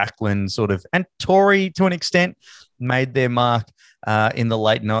and Jacqueline and Tori to an extent made their mark in the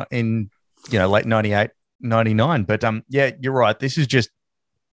late night in late 98, 99. But yeah, you're right. This is just,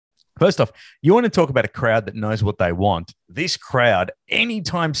 first off, you want to talk about a crowd that knows what they want. This crowd,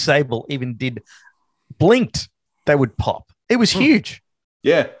 anytime Sable even blinked, they would pop. It was huge.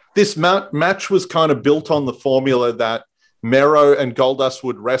 Yeah. This match was kind of built on the formula that Mero and Goldust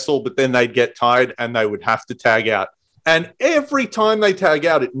would wrestle, but then they'd get tired and they would have to tag out. And every time they tag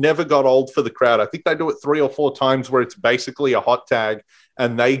out, it never got old for the crowd. I think they do it 3 or 4 times where it's basically a hot tag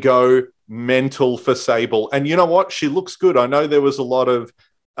and they go mental for Sable. And you know what? She looks good. I know there was a lot of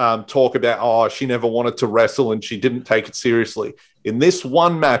talk about, she never wanted to wrestle and she didn't take it seriously. In this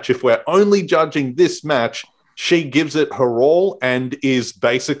one match, if we're only judging this match, she gives it her all and is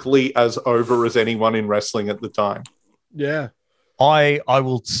basically as over as anyone in wrestling at the time. Yeah. I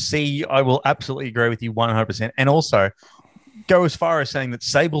will absolutely agree with you 100%. And also go as far as saying that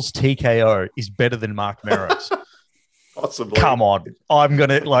Sable's TKO is better than Mark Mero's. Possibly. Come on. I'm going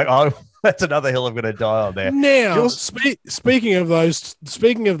to that's another hill I'm going to die on there. Now, speaking of those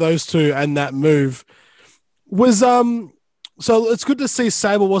two and that move was, so it's good to see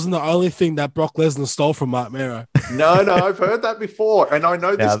Sable wasn't the only thing that Brock Lesnar stole from Mark Mero. No, I've heard that before. And I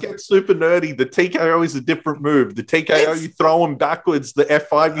know this gets super nerdy. The TKO is a different move. The TKO, you throw him backwards. The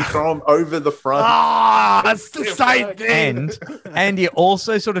F5, you throw him over the front. That's the same thing. And you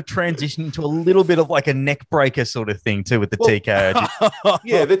also sort of transition into a little bit of like a neck breaker sort of thing too with the TKO.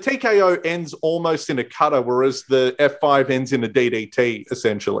 Yeah, the TKO ends almost in a cutter, whereas the F5 ends in a DDT,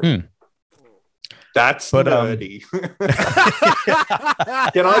 essentially. That's nerdy.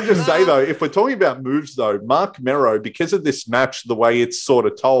 Can I just say, though, if we're talking about moves, though, Mark Mero, because of this match, the way it's sort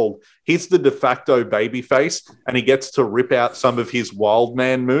of told, he's the de facto babyface, and he gets to rip out some of his wild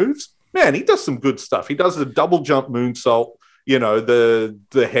man moves. Man, he does some good stuff. He does the double jump moonsault,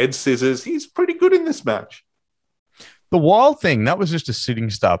 the head scissors. He's pretty good in this match. The wild thing, that was just a shooting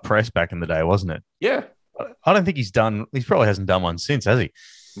star press back in the day, wasn't it? Yeah. I don't think he probably hasn't done one since, has he?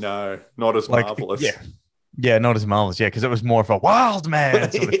 No, not as marvelous. Yeah, not as marvelous. Yeah, because it was more of a wild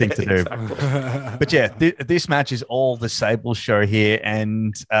man sort of thing to do. Exactly. But yeah, this match is all the Sable show here,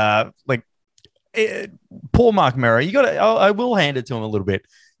 and poor Mark Mero. I will hand it to him a little bit.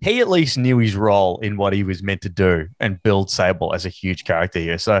 He at least knew his role in what he was meant to do and build Sable as a huge character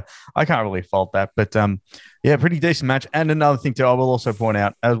here. So I can't really fault that. But yeah, pretty decent match. And another thing too, I will also point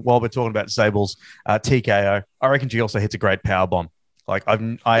out while we're talking about Sable's TKO, I reckon she also hits a great power bomb. Like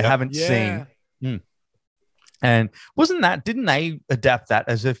I haven't seen. And didn't they adapt that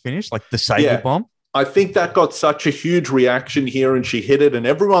as a finish, like the Sable bomb? I think that got such a huge reaction here and she hit it and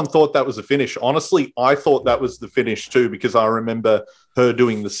everyone thought that was a finish. Honestly, I thought that was the finish too because I remember her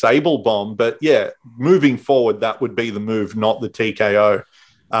doing the Sable bomb. But yeah, moving forward, that would be the move, not the TKO.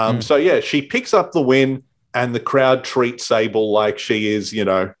 So yeah, she picks up the win and the crowd treats Sable like she is,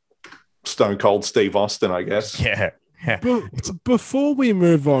 Stone Cold Steve Austin, I guess. Yeah. Before we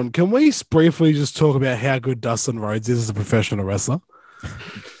move on, can we briefly just talk about how good Dustin Rhodes is as a professional wrestler?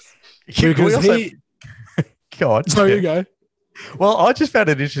 Because go on. So you go. Well, I just found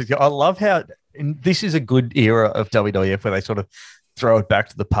it interesting. I love how this is a good era of WWF where they sort of throw it back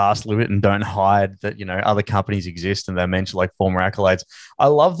to the past a little bit and don't hide that, other companies exist and they mention like former accolades. I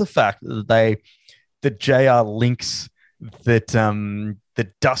love the fact that JR links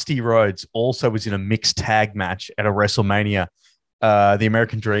that Dusty Rhodes also was in a mixed tag match at a WrestleMania, the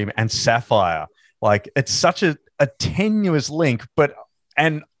American Dream and Sapphire. Like it's such a tenuous link,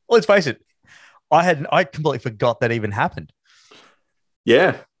 and let's face it, I completely forgot that even happened.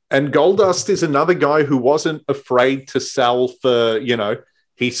 Yeah. And Goldust is another guy who wasn't afraid to sell for,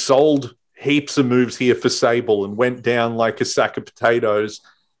 he sold heaps of moves here for Sable and went down like a sack of potatoes.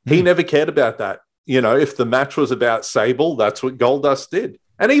 He never cared about that. If the match was about Sable, that's what Goldust did.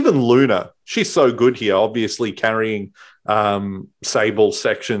 And even Luna, she's so good here, obviously carrying Sable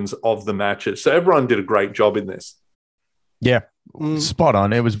sections of the matches. So everyone did a great job in this. Yeah, spot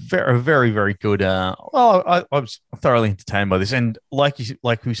on. It was very, very, very good. I was thoroughly entertained by this. And like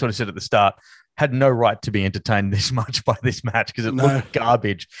we sort of said at the start, had no right to be entertained this much by this match because it looked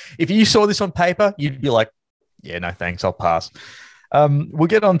garbage. If you saw this on paper, you'd be like, yeah, no thanks, I'll pass. We'll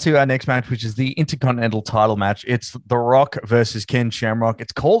get on to our next match, which is the Intercontinental title match. It's The Rock versus Ken Shamrock.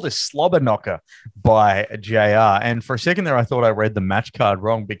 It's called a slobber knocker by JR. And for a second there, I thought I read the match card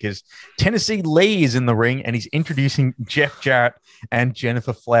wrong because Tennessee Lee is in the ring and he's introducing Jeff Jarrett and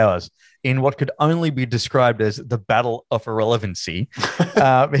Jennifer Flowers in what could only be described as the Battle of Irrelevancy.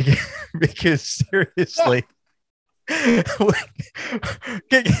 Because seriously,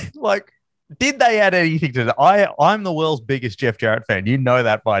 like, did they add anything to that? I'm the world's biggest Jeff Jarrett fan. You know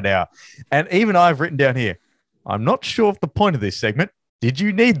that by now. And even I've written down here, I'm not sure of the point of this segment. Did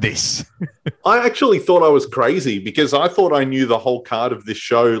you need this? I actually thought I was crazy because I thought I knew the whole card of this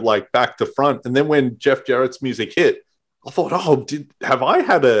show, like back to front. And then when Jeff Jarrett's music hit, I thought, have I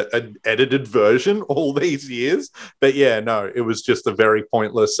had an edited version all these years? But yeah, no, it was just a very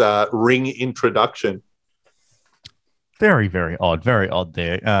pointless ring introduction. Very, very odd. Very odd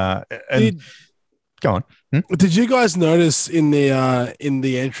there. Go on. Did you guys notice in the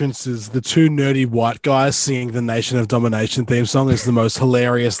entrances the two nerdy white guys singing the Nation of Domination theme song is the most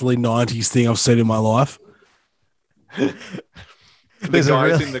hilariously 90s thing I've seen in my life? The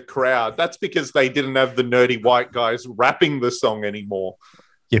guys in the crowd. That's because they didn't have the nerdy white guys rapping the song anymore.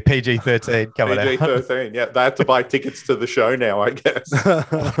 Yeah, PG-13 coming out. PG-13, yeah. They had to buy tickets to the show now, I guess.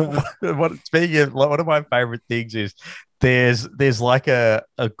 Speaking of, one of my favorite things is there's like a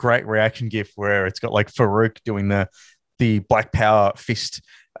great reaction gif where it's got like Farouk doing the Black Power fist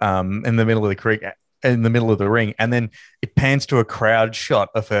in the middle of the ring, and then it pans to a crowd shot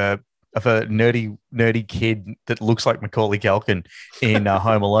of a nerdy kid that looks like Macaulay Culkin in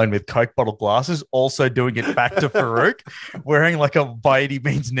Home Alone with Coke bottle glasses, also doing it back to Farouk, wearing like a by any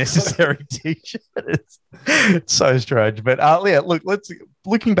means necessary t-shirt. It's so strange. But yeah, look,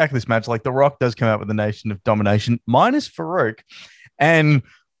 looking back at this match, like The Rock does come out with the Nation of Domination minus Farouk. And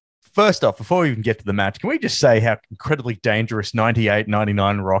first off, before we even get to the match, can we just say how incredibly dangerous 98,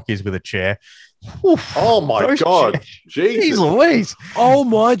 99 Rock is with a chair? Oof, oh my God. Jesus. Jeez Louise. Oh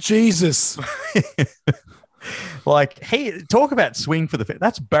my Jesus. Like, hey, talk about swing for the fit.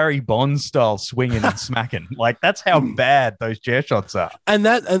 That's Barry Bonds style swinging and smacking. Like, that's how bad those chair shots are. And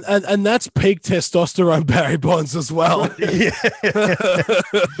that's peak testosterone Barry Bonds as well.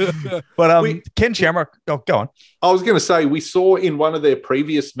 But Ken Shamrock, go on. I was going to say, we saw in one of their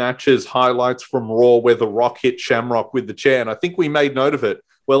previous matches highlights from Raw where The Rock hit Shamrock with the chair, and I think we made note of it.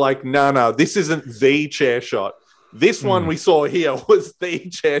 We're like, no, this isn't the chair shot. This one we saw here was the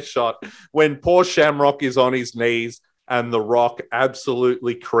chair shot when poor Shamrock is on his knees and The Rock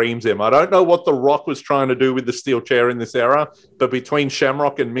absolutely creams him. I don't know what The Rock was trying to do with the steel chair in this era, but between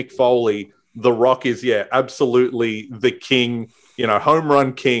Shamrock and Mick Foley, The Rock is, absolutely the king, home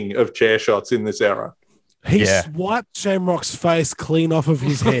run king of chair shots in this era. He swiped Shamrock's face clean off of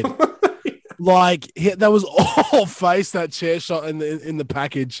his head. Like, that was all face, that chair shot in the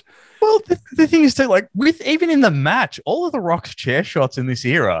package. Well, the thing is, too, like, even in the match, all of The Rock's chair shots in this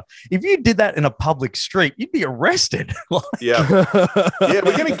era, if you did that in a public street, you'd be arrested. Yeah, we're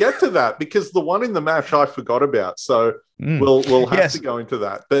going to get to that because the one in the match I forgot about. So we'll have to go into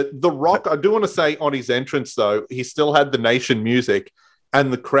that. But The Rock, I do want to say on his entrance, though, he still had the Nation music,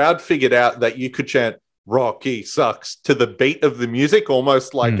 and the crowd figured out that you could chant "Rocky sucks" to the beat of the music,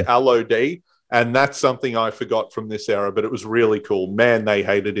 almost like LOD. And that's something I forgot from this era, but it was really cool. Man, they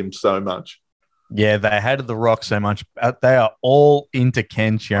hated him so much. Yeah, they hated The Rock so much. They are all into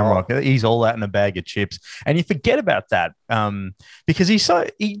Ken Shamrock. He's all out in a bag of chips. And you forget about that because he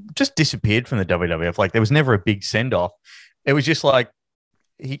just disappeared from the WWF. Like, there was never a big send-off. It was just like,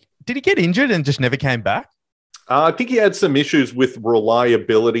 did he get injured and just never came back? I think he had some issues with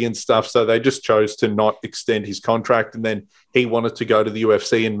reliability and stuff, so they just chose to not extend his contract, and then he wanted to go to the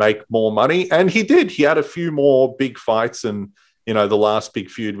UFC and make more money, and he did. He had a few more big fights and, the last big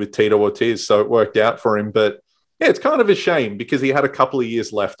feud with Tito Ortiz, so it worked out for him. But, yeah, it's kind of a shame because he had a couple of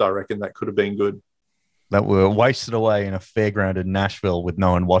years left, I reckon. That could have been good. That were wasted away in a fairground in Nashville with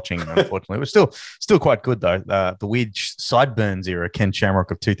no one watching, unfortunately. It was still quite good, though. The weird sideburns era, Ken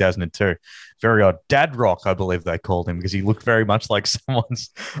Shamrock of 2002. Very odd. Dad Rock, I believe they called him, because he looked very much like someone's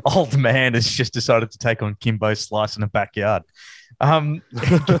old man has just decided to take on Kimbo Slice in a backyard. Going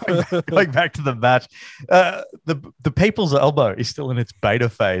back to the match, the People's Elbow is still in its beta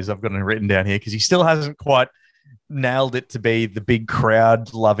phase. I've got it written down here because he still hasn't quite nailed it to be the big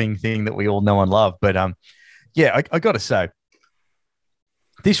crowd loving thing that we all know and love. But I got to say,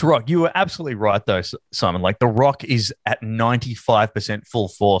 this Rock, you were absolutely right though, Simon. Like, The Rock is at 95% full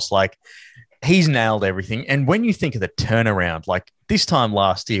force. Like, he's nailed everything. And when you think of the turnaround, like this time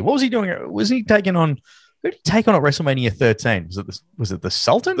last year, what was he doing? Was he taking on? Who did he take on at WrestleMania 13? Was it the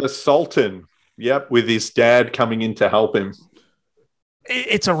Sultan? The Sultan. Yep, with his dad coming in to help him.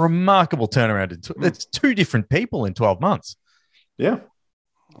 It's a remarkable turnaround. It's two different people in 12 months. Yeah.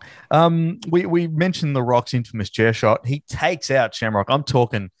 We mentioned The Rock's infamous chair shot. He takes out Shamrock. I'm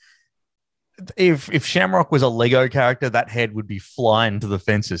talking, if Shamrock was a Lego character, that head would be flying to the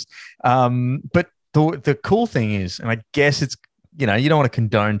fences. But the cool thing is, and I guess it's, you don't want to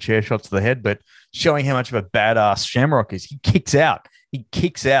condone chair shots to the head, but showing how much of a badass Shamrock is, he kicks out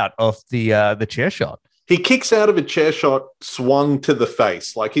of the chair shot. He kicks out of a chair shot swung to the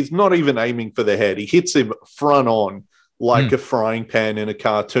face. Like, he's not even aiming for the head. He hits him front on. like a frying pan in a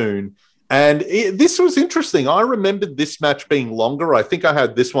cartoon. And this was interesting. I remembered this match being longer. I think I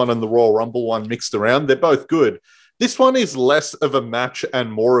had this one and the Royal Rumble one mixed around. They're both good. This one is less of a match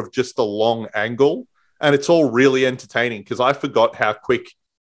and more of just a long angle. And it's all really entertaining because I forgot how quick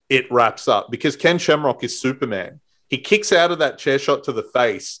it wraps up because Ken Shamrock is Superman. He kicks out of that chair shot to the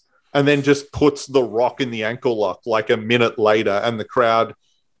face and then just puts the Rock in the ankle lock like a minute later, and the crowd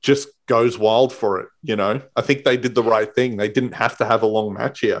just goes wild for it. You know, I think they did the right thing. They didn't have to have a long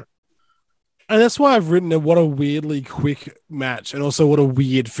match here. And that's why I've written it, what a weirdly quick match and also what a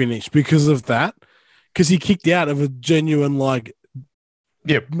weird finish because of that. Because he kicked out of a genuine, like,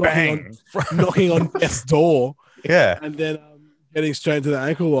 bang. knocking on death's door. Yeah. And then getting straight to the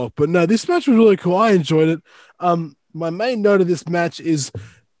ankle lock. But no, this match was really cool. I enjoyed it. My main note of this match is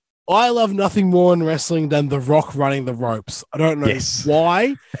I love nothing more in wrestling than The Rock running the ropes. I don't know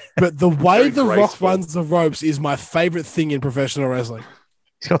why, but the way The Rock runs the ropes is my favorite thing in professional wrestling.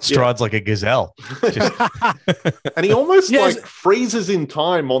 He's got strides like a gazelle. And he almost like freezes in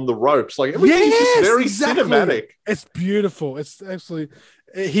time on the ropes. Like everything's just very cinematic. It's beautiful. It's actually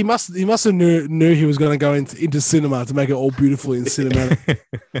he must have knew he was going to go into cinema to make it all beautiful and cinematic.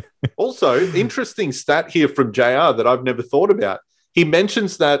 Also, interesting stat here from JR that I've never thought about. He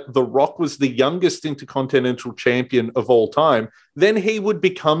mentions that The Rock was the youngest Intercontinental Champion of all time. Then he would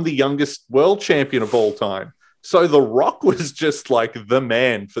become the youngest World Champion of all time. So The Rock was just like the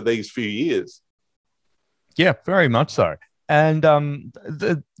man for these few years. Yeah, very much so. And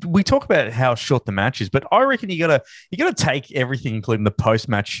we talk about how short the match is, but I reckon you gotta take everything, including the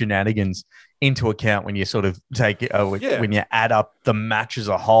post-match shenanigans, into account when you sort of take when you add up the match as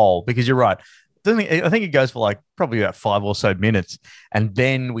a whole. Because you're right, I think it goes for like probably about 5 or so minutes, and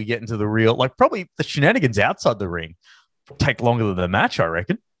then we get into the real, like probably the shenanigans outside the ring take longer than the match, I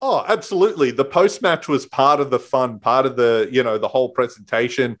reckon. Oh, absolutely. The post-match was part of the fun, part of the, the whole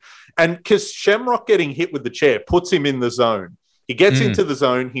presentation. And because Shamrock getting hit with the chair puts him in the zone. He gets into the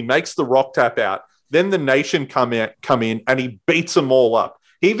zone. He makes the Rock tap out. Then the Nation come in and he beats them all up.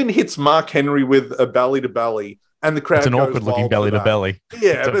 He even hits Mark Henry with a belly-to-belly. And the crowd It's an awkward-looking belly-to-belly.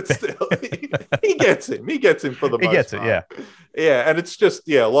 Yeah, but still, he gets him. He gets him for the most part. He gets it, yeah. Yeah, and it's just,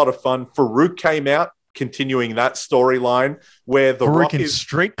 a lot of fun. Farouk came out, continuing that storyline where the Farouk Rock in is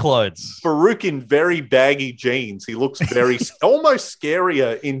street clothes. Farouk in very baggy jeans. He looks very almost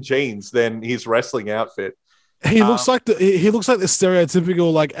scarier in jeans than his wrestling outfit. He looks like the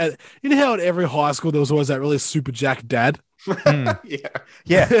stereotypical, like you know how at every high school there was always that really super jack dad.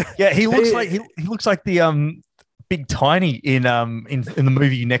 Yeah. He looks like he looks like the Big Tiny in the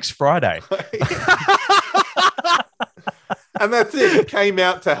movie Next Friday. And that's it. He came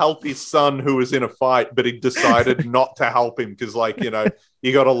out to help his son who was in a fight, but he decided not to help him because,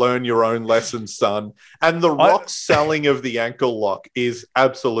 you got to learn your own lessons, son. And the Rock's selling of the ankle lock is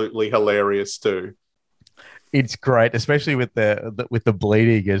absolutely hilarious too. It's great, especially with the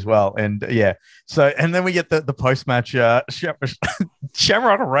bleeding as well. And and then we get the post match.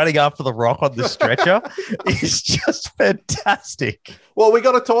 Shamrock running after the Rock on the stretcher is just fantastic. Well, we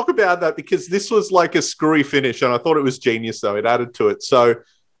got to talk about that because this was like a screwy finish, and I thought it was genius. Though it added to it. So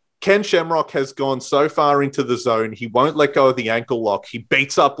Ken Shamrock has gone so far into the zone, he won't let go of the ankle lock. He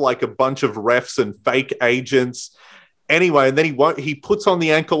beats up like a bunch of refs and fake agents. Anyway, and then he puts on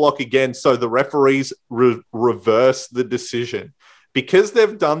the ankle lock again, so the referees reverse the decision. Because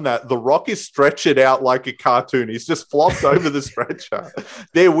they've done that, the Rock is stretched out like a cartoon. He's just flopped over the stretcher.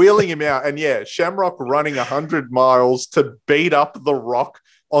 They're wheeling him out. And Shamrock running 100 miles to beat up the Rock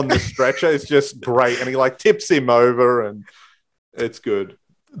on the stretcher is just great. And he tips him over and it's good.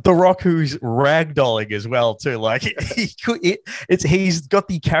 The Rock, who's ragdolling as well too, he's got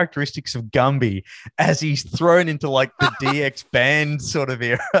the characteristics of Gumby as he's thrown into the DX band sort of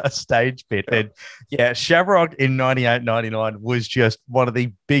era stage bit. And Shamrock in 98-99 was just one of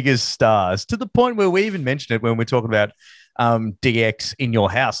the biggest stars, to the point where we even mentioned it when we're talking about DX in your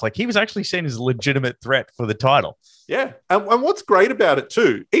house. He was actually seen as a legitimate threat for the title. Yeah, and what's great about it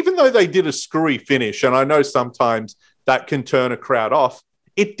too, even though they did a screwy finish, and I know sometimes that can turn a crowd off,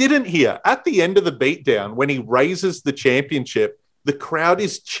 it didn't here. At the end of the beatdown, when he raises the championship, the crowd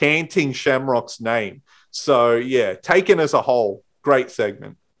is chanting Shamrock's name. So, taken as a whole, great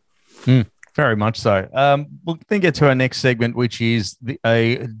segment. Very much so. We'll then get to our next segment, which is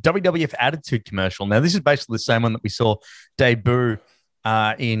a WWF Attitude commercial. Now, this is basically the same one that we saw debut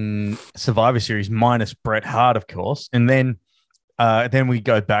in Survivor Series, minus Bret Hart, of course. And then we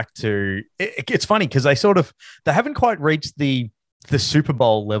go back to... It's funny because they haven't quite reached the Super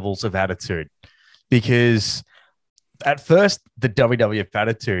Bowl levels of Attitude, because at first the WWF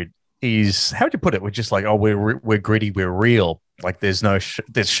Attitude is how would you put it? We're just like, oh, we're gritty, we're real. Like there's no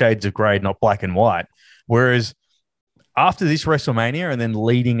there's shades of grey, not black and white. Whereas after this WrestleMania and then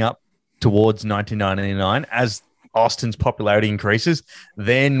leading up towards 1999, as Austin's popularity increases,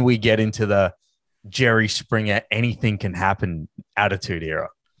 then we get into the Jerry Springer, anything can happen attitude era.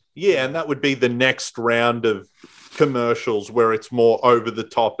 Yeah, and that would be the next round of commercials where it's more over the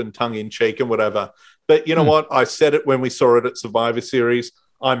top and tongue in cheek and whatever. But you know what? I said it when we saw it at Survivor Series.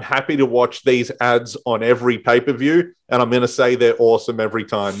 I'm happy to watch these ads on every pay-per-view, and I'm going to say they're awesome every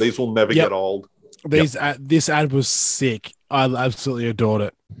time. These will never get old. This ad was sick. I absolutely adored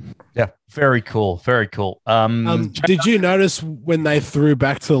it. Yeah, very cool. Very cool. Did you notice when they threw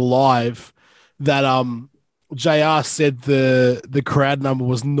back to live that JR said the crowd number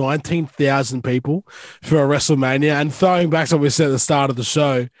was 19,000 people for a WrestleMania, and throwing back to what we said at the start of the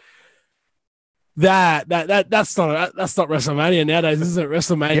show, that's not WrestleMania nowadays, isn't it?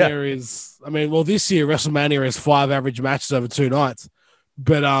 WrestleMania is, I mean, well, this year WrestleMania is 5 average matches over 2 nights,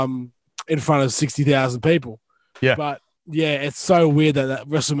 but in front of 60,000 people. Yeah, but yeah, it's so weird that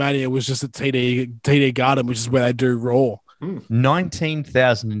WrestleMania was just at TD Garden, which is where they do Raw.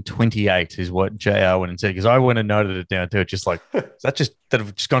 19,028 is what JR went and said, because I went and noted it down too. Just like, is that just that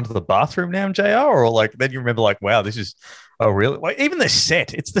have just gone to the bathroom now, JR? Or like, then you remember like, wow, this is, oh, really? Like, even the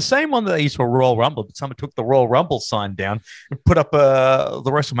set, it's the same one that they used for Royal Rumble, but someone took the Royal Rumble sign down and put up the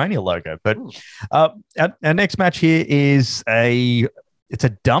WrestleMania logo. But our next match here is it's a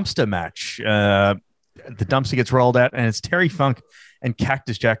dumpster match. The dumpster gets rolled out, and it's Terry Funk and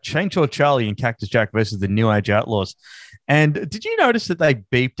Cactus Jack, Chainsaw Charlie and Cactus Jack versus the New Age Outlaws. And did you notice that they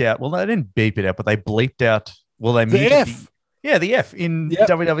beeped out? Well, they didn't beep it out, but they bleeped out. Well, they muted the F in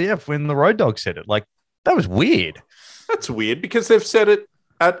WWF when the Road Dogg said it. Like, that was weird. That's weird because they've said it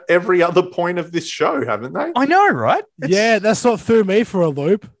at every other point of this show, haven't they? I know, right? Yeah, that's what threw me for a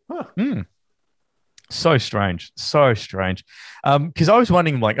loop. So strange. Because I was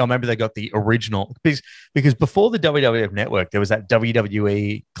wondering, like, oh, maybe they got the original. Because before the WWF Network, there was that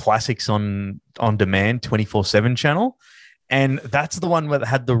WWE Classics on Demand 24/7 channel. And that's the one that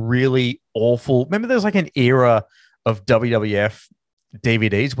had the really awful... Remember, there was like an era of WWF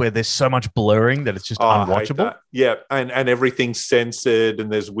DVDs where there's so much blurring that it's just unwatchable. Yeah, and everything's censored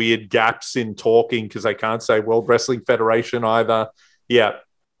and there's weird gaps in talking because they can't say World Wrestling Federation either. Yeah.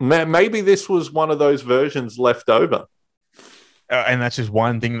 Maybe this was one of those versions left over. And that's just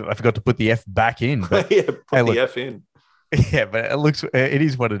one thing that I forgot to put the F back in. But, the F in. Yeah, but it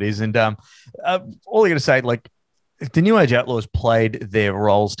is what it is. And all I got to say, like, the New Age Outlaws played their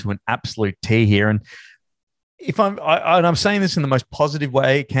roles to an absolute T here. And I'm saying this in the most positive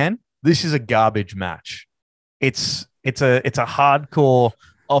way I can, this is a garbage match. It's a hardcore,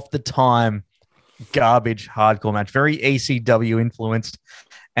 off the time, garbage hardcore match. Very ECW influenced.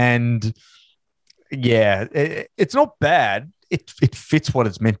 And yeah, it's not bad. It fits what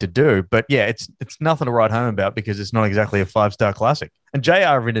it's meant to do, but yeah, it's nothing to write home about because it's not exactly a 5-star classic. And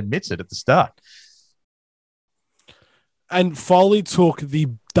JR even admits it at the start. And Foley took the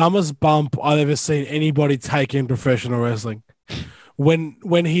dumbest bump I've ever seen anybody take in professional wrestling.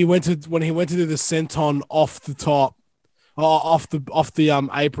 When he went to do the senton off the top, off the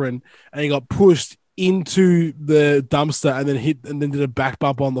apron, and he got pushed into the dumpster and then did a back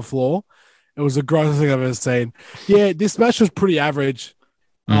bump on the floor. It was the grossest thing I've ever seen. Yeah, this match was pretty average.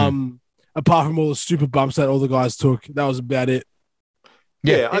 Apart from all the stupid bumps that all the guys took, that was about it.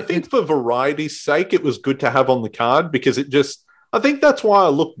 Yeah, I think for variety's sake, it was good to have on the card because I think that's why I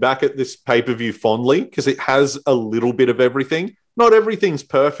look back at this pay-per-view fondly because it has a little bit of everything. Not everything's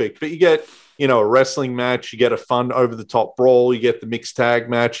perfect, but you get, a wrestling match, you get a fun over-the-top brawl, you get the mixed tag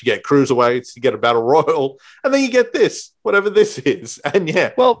match, you get cruiserweights, you get a battle royal, and then you get this, whatever this is. And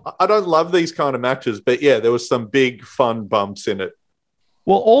yeah, well, I don't love these kind of matches, but yeah, there was some big fun bumps in it.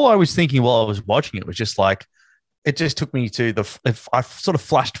 Well, all I was thinking while I was watching it was just like, it just took me to I sort of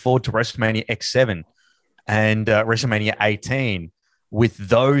flashed forward to WrestleMania X7 and WrestleMania 18 with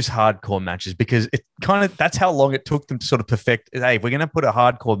those hardcore matches because it that's how long it took them to sort of perfect. Hey, if we're going to put a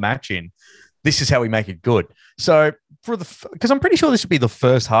hardcore match in, this is how we make it good. So because I'm pretty sure this would be the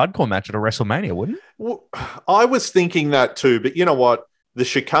first hardcore match at a WrestleMania, wouldn't it? Well, I was thinking that too, but you know what? The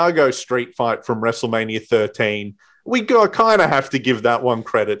Chicago street fight from WrestleMania 13, we kind of have to give that one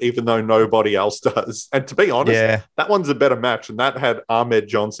credit, even though nobody else does. And to be honest, that one's a better match, and that had Ahmed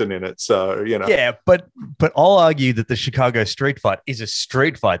Johnson in it. So, Yeah, but I'll argue that the Chicago street fight is a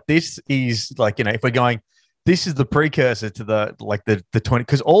street fight. This is like, if we're going, this is the precursor to the 20,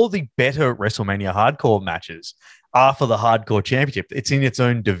 because all the better WrestleMania hardcore matches are for the hardcore championship. It's in its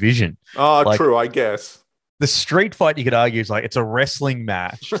own division. Oh, true, I guess. the street fight, you could argue, is like it's a wrestling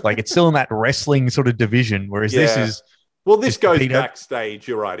match. Like it's still in that wrestling sort of division, whereas this is. Well, this goes Peter. backstage.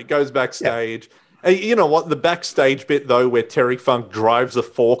 You're right. It goes backstage. You know what? The backstage bit, though, where Terry Funk drives a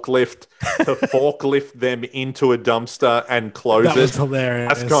forklift to forklift them into a dumpster and close That it. was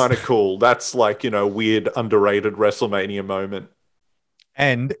hilarious. That's kind of cool. That's like, weird, underrated WrestleMania moment.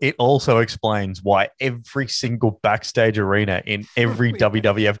 And it also explains why every single backstage arena in every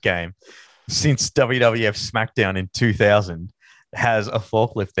WWF game since WWF SmackDown in 2000 has a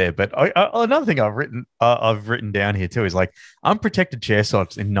forklift there. But another thing I've written down here too is like unprotected chair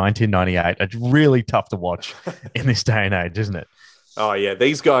shots in 1998 are really tough to watch in this day and age, isn't it? Oh, yeah.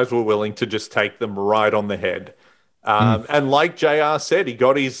 These guys were willing to just take them right on the head. And like JR said, he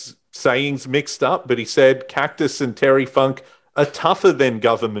got his sayings mixed up, but he said Cactus and Terry Funk are tougher than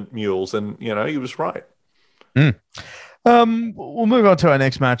government mules. And, he was right. We'll move on to our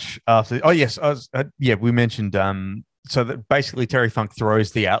next match after. Oh, yes. We mentioned so that basically Terry Funk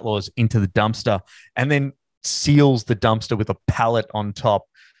throws the Outlaws into the dumpster and then seals the dumpster with a pallet on top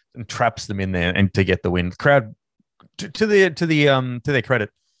and traps them in there and to get the win. The crowd, to their credit,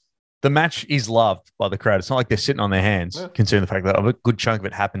 the match is loved by the crowd. It's not like they're sitting on their hands, considering the fact that a good chunk of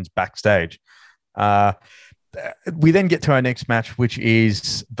it happens backstage. We then get to our next match, which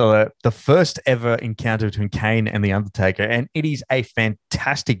is the first ever encounter between Kane and The Undertaker. And it is a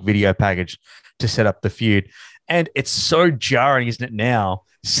fantastic video package to set up the feud. And it's so jarring, isn't it, now,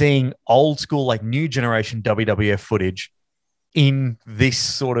 seeing old school, like new generation WWF footage in this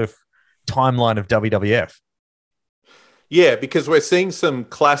sort of timeline of WWF. Yeah, because we're seeing some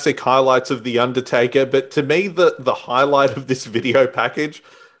classic highlights of The Undertaker. But to me, the highlight of this video package,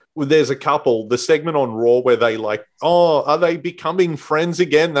 there's a couple. The segment on Raw where they are they becoming friends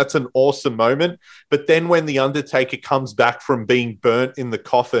again? That's an awesome moment. But then when The Undertaker comes back from being burnt in the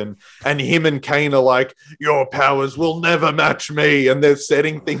coffin and him and Kane are like, your powers will never match me. And they're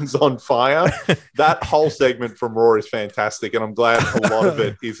setting things on fire. That whole segment from Raw is fantastic. And I'm glad a lot of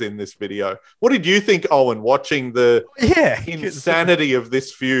it is in this video. What did you think, Owen, watching the insanity of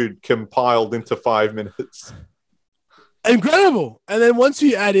this feud compiled into 5 minutes? Incredible. And then once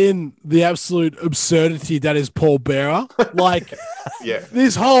you add in the absolute absurdity that is Paul Bearer, like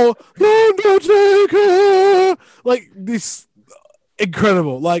this whole Undertaker, like this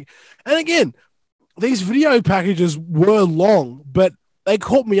incredible. Like, and again, these video packages were long, but they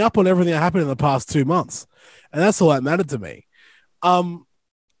caught me up on everything that happened in the past 2 months. And that's all that mattered to me.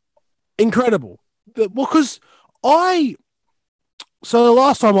 Incredible. Because so the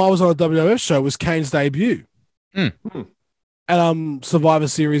last time I was on a WWF show was Kane's debut. And Survivor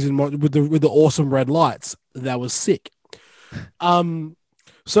Series with the awesome red lights. That was sick. So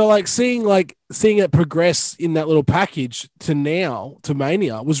like seeing it progress in that little package to now to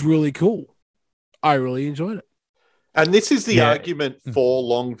Mania was really cool. I really enjoyed it. And this is the argument for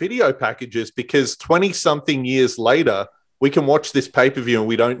long video packages, because 20-something years later, we can watch this pay-per-view and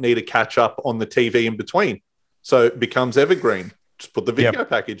we don't need to catch up on the TV in between. So it becomes evergreen. Just put the video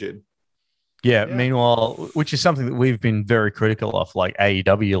package in. Yeah. Meanwhile, which is something that we've been very critical of, like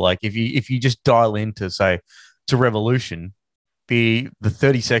AEW. Like if you just dial into, say, to Revolution, the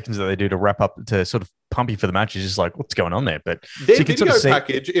 30 seconds that they do to wrap up to sort of pump you for the match is just like, what's going on there? But their video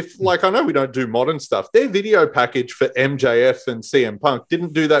package, I know we don't do modern stuff, their video package for MJF and CM Punk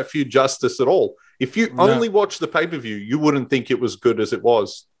didn't do that feud justice at all. If you only watch the pay-per-view, you wouldn't think it was good as it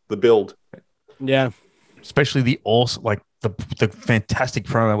was, the build. Yeah. Especially the awesome, like the fantastic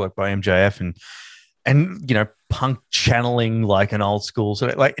promo work by MJF and Punk channeling like an old school. So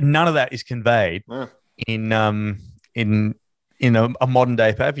like none of that is conveyed in a modern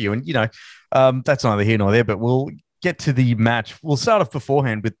day pay-per-view. And that's neither here nor there, but we'll get to the match. We'll start off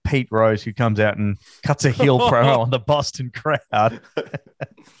beforehand with Pete Rose, who comes out and cuts a heel promo on the Boston crowd.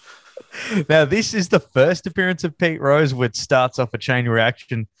 Now, this is the first appearance of Pete Rose, which starts off a chain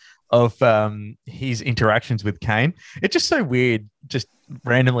reaction of his interactions with Kane. It's just so weird, just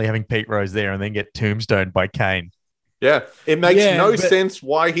randomly having Pete Rose there and then get tombstoned by Kane. Yeah, it makes sense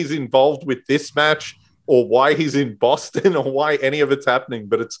why he's involved with this match or why he's in Boston or why any of it's happening,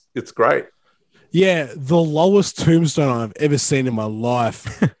 but it's great. Yeah, the lowest tombstone I've ever seen in my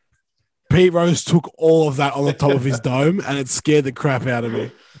life. Pete Rose took all of that on the top of his dome, and it scared the crap out of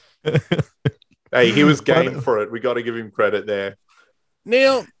me. Hey, he was game for it. We got to give him credit there.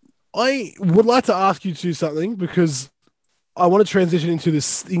 Now, I would like to ask you two something, because I want to transition into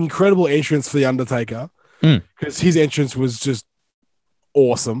this incredible entrance for The Undertaker, because his entrance was just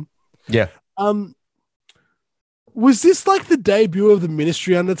awesome. Yeah. Was this like the debut of the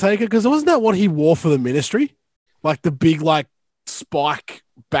Ministry Undertaker? Because wasn't that what he wore for the Ministry? Like the big, like, spike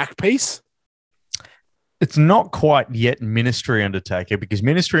back piece? it's not quite yet Ministry Undertaker, because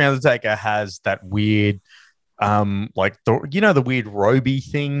Ministry Undertaker has that weird, the weird roby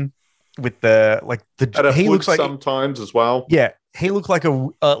thing with he looks like sometimes as well. Yeah, he looked like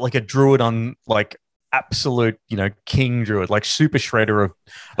a druid on like absolute, king druid, like super shredder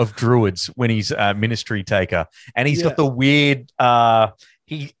of druids when he's Ministry Taker, and he's got the weird.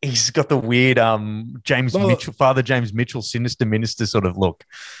 He's got the weird Father James Mitchell, sinister minister sort of look.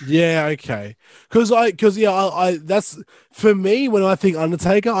 Yeah, okay. Because I that's for me when I think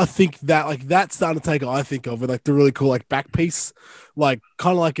Undertaker, I think that that's the Undertaker I think of, with like the really cool like back piece, like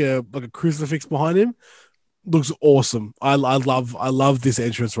kind of like a crucifix behind him. Looks awesome. I love this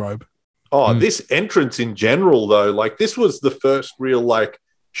entrance robe. Oh, this entrance in general though, like this was the first real like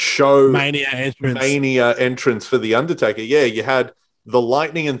show Mania entrance for the Undertaker. Yeah, you had the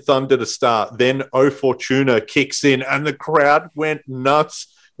lightning and thunder to start, then O Fortuna kicks in, and the crowd went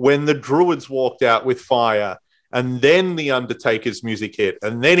nuts when the Druids walked out with fire, and then the Undertaker's music hit,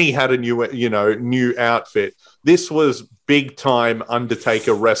 and then he had a new outfit. This was big time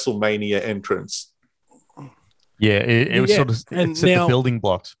Undertaker WrestleMania entrance. Yeah, it was sort of set the building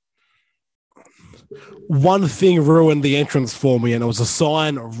blocks. One thing ruined the entrance for me, and it was a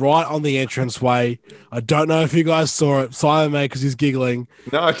sign right on the entranceway. I don't know if you guys saw it. Simon may, because he's giggling.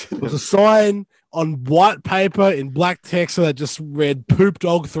 No, I didn't. It was a sign on white paper in black text that just read "Poop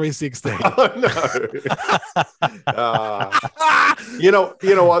Dog 316." Oh no! You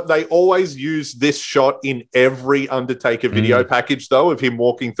know what? They always use this shot in every Undertaker video package, though, of him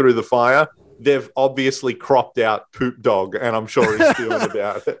walking through the fire. They've obviously cropped out Poop Dog, and I'm sure he's feeling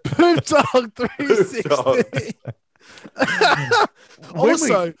about it. Poop Dog 360.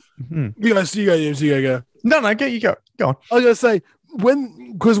 Also, you go. No, you go. Go on. I was gonna say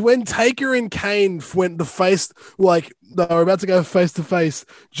when Taker and Kane went the face, like they were about to go face to face,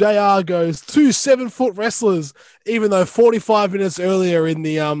 JR goes 2 7-foot wrestlers, even though 45 minutes earlier in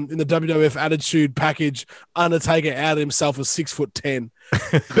the WWF Attitude package, Undertaker outed himself as 6'10".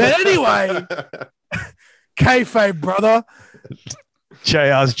 But anyway, kayfabe, brother.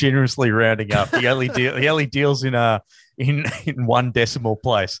 JR's generously rounding up. He only deals in one decimal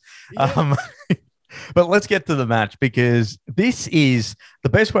place. Yeah. But let's get to the match, because this is the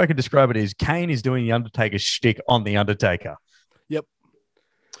best way I can describe it is Kane is doing the Undertaker shtick on the Undertaker. Yep.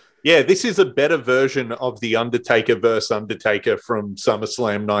 Yeah, this is a better version of the Undertaker versus Undertaker from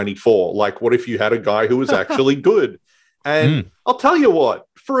SummerSlam 94. Like, what if you had a guy who was actually good? And I'll tell you what,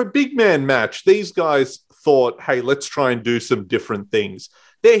 for a big man match, these guys thought, hey, let's try and do some different things.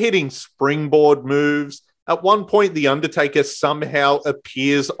 They're hitting springboard moves. At one point, the Undertaker somehow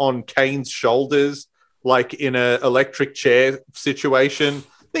appears on Kane's shoulders, like in an electric chair situation.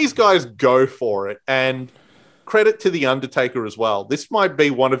 These guys go for it. And credit to the Undertaker as well. This might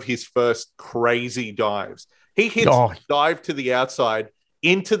be one of his first crazy dives. He hits dive to the outside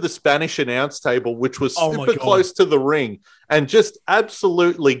into the Spanish announce table, which was super close to the ring, and just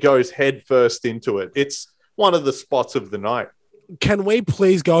absolutely goes head first into it. It's one of the spots of the night. Can we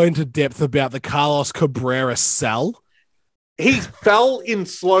please go into depth about the Carlos Cabrera sell? He fell in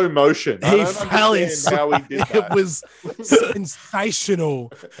slow motion. He fell in how he did that. It was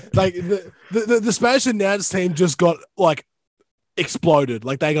sensational. Like the Spanish announce team just got like exploded,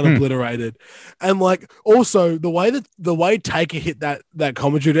 like they got obliterated. And like also the way Taker hit that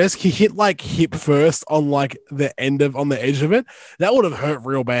commentary desk, he hit like hip first on like on the edge of it. That would have hurt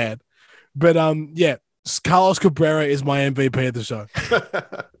real bad. But yeah. Carlos Cabrera is my MVP of the show.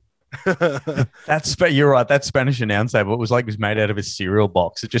 You're right. That Spanish announce table, it was like it was made out of a cereal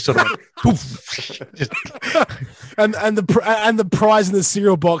box. It just sort of went poof. and the prize in the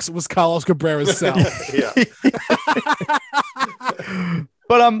cereal box was Carlos Cabrera's cell. Yeah.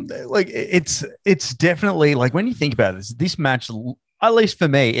 But like it's definitely like when you think about this match, at least for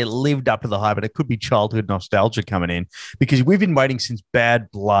me, it lived up to the hype, but it could be childhood nostalgia coming in, because we've been waiting since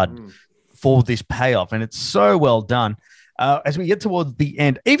Bad Blood for this payoff, and it's so well done. As we get towards the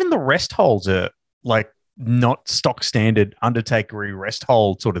end, even the rest holds are like not stock standard Undertaker-y rest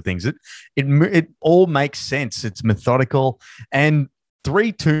hold sort of things. It all makes sense. It's methodical, and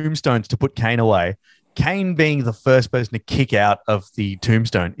 3 tombstones to put Kane away. Kane being the first person to kick out of the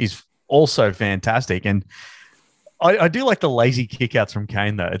tombstone is also fantastic, and I do like the lazy kickouts from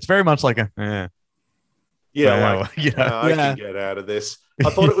Kane though. It's very much like a I can get out of this. I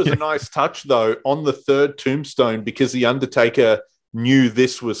thought it was a nice touch, though, on the 3rd tombstone, because the Undertaker knew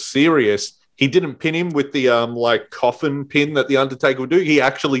this was serious. He didn't pin him with the coffin pin that the Undertaker would do. He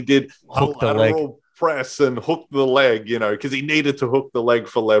actually did hook the leg press and hook the leg, because he needed to hook the leg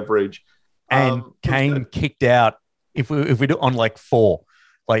for leverage. And Kane kicked out. If we do on like 4,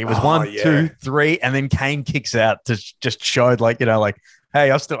 Like it was Oh, one, yeah. 2, 3, and then Kane kicks out to just showed like,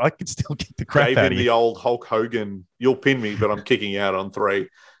 hey, I can still kick the crap Gave out him of the you. old Hulk Hogan, you'll pin me, but I'm kicking out on 3.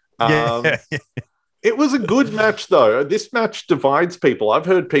 Yeah. It was a good match, though. This match divides people. I've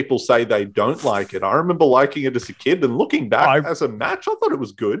heard people say they don't like it. I remember liking it as a kid, and looking back as a match, I thought it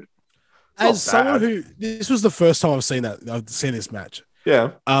was good. As someone who, this was the first time I've seen this match.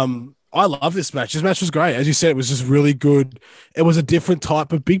 Yeah. I love this match. This match was great. As you said, it was just really good. It was a different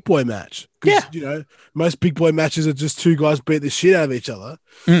type of big boy match. Yeah. Most big boy matches are just two guys beat the shit out of each other.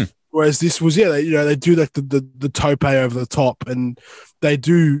 Mm. Whereas this was, they do like the tope over the top, and they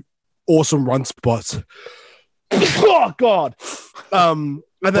do awesome run spots. Oh, God. And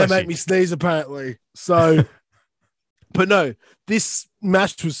they make me sneeze, apparently. So, but no, this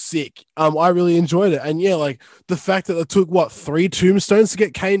match was sick. I really enjoyed it. And yeah, like the fact that it took 3 tombstones to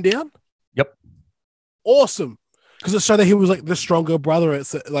get Kane down. Yep. Awesome. Because it showed that he was like the stronger brother,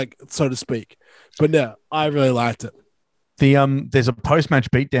 like, so to speak. But no, I really liked it. There's a post-match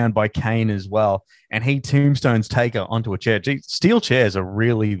beatdown by Kane as well, and he tombstones Taker onto a chair. Gee, steel chairs are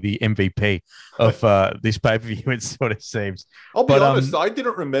really the MVP of this pay-per-view, it sort of seems. I'll be honest, I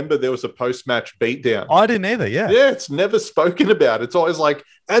didn't remember there was a post-match beatdown. I didn't either, yeah. Yeah, it's never spoken about. It's always like,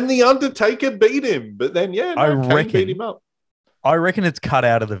 and The Undertaker beat him. But then, Kane beat him up. I reckon it's cut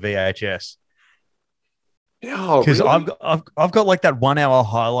out of the VHS. Yeah, because really? I've got like that 1 hour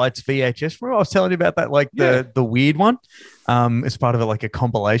highlights VHS. Remember I was telling you about that, like the weird one, as part of like a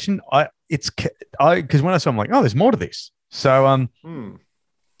compilation. Because when I saw, I'm like, oh, there's more to this. So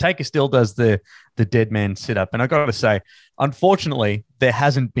Taker still does the dead man sit up, and I got to say, unfortunately, there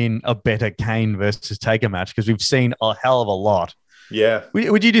hasn't been a better Kane versus Taker match because we've seen a hell of a lot. Yeah,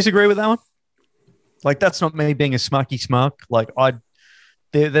 would you disagree with that one? Like, that's not me being a smarky smark. Like,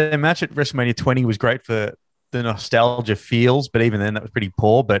 the match at WrestleMania 20 was great for the nostalgia feels, but even then that was pretty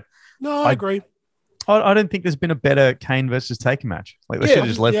poor. But no, I agree. I don't think there's been a better Kane versus Taker match. Like, they should have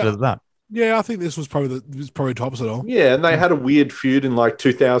just left it at that. Yeah, I think this was probably tops it all. Yeah, and they had a weird feud in like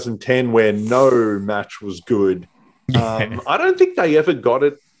 2010 where no match was good. Yeah. I don't think they ever got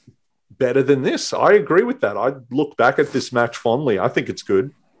it better than this. I agree with that. I look back at this match fondly. I think it's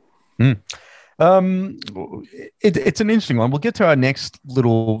good. It's an interesting one. We'll get to our next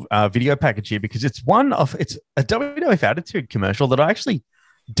little video package here because it's a WWF Attitude commercial that I actually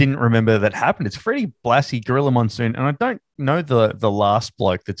didn't remember that happened. It's Freddie Blassie, Gorilla Monsoon, and I don't know the last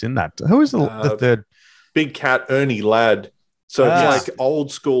bloke that's in that. Who is the third? Big Cat Ernie Ladd. So it's like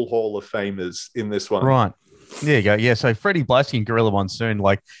old school Hall of Famers in this one. Right. There you go. Yeah. So Freddie Blassie and Gorilla Monsoon,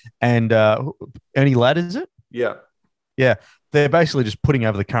 and Ernie Ladd, is it? Yeah. Yeah. They're basically just putting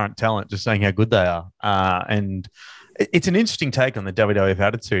over the current talent, just saying how good they are. And it's an interesting take on the WWF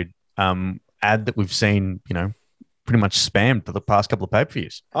Attitude ad that we've seen, pretty much spammed for the past couple of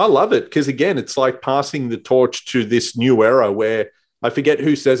pay-per-views. I love it because, again, it's like passing the torch to this new era where I forget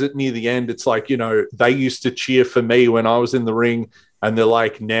who says it near the end. It's like, they used to cheer for me when I was in the ring. And they're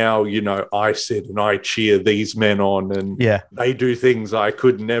like, now, I sit and I cheer these men on and they do things I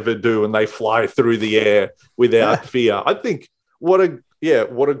could never do and they fly through the air without fear. I think what a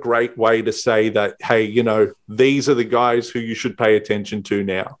great way to say that, hey, these are the guys who you should pay attention to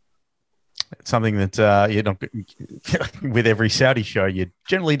now. It's something that with every Saudi show you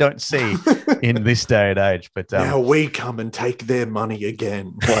generally don't see in this day and age. But now we come and take their money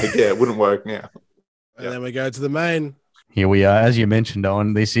again. It wouldn't work now. And then we go to the main. Here we are. As you mentioned,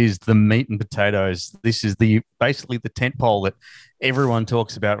 Owen, this is the meat and potatoes. This is basically the tentpole that everyone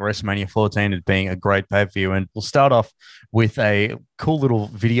talks about WrestleMania 14 as being a great pay-per-view. And we'll start off with a cool little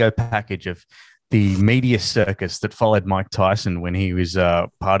video package of the media circus that followed Mike Tyson when he was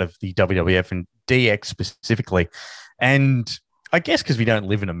part of the WWF and DX specifically. And I guess because we don't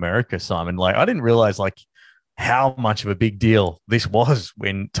live in America, Simon, I didn't realize how much of a big deal this was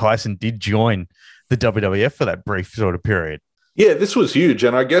when Tyson did join the WWF for that brief sort of period. Yeah, this was huge.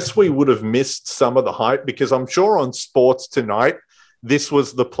 And I guess we would have missed some of the hype because I'm sure on Sports Tonight, this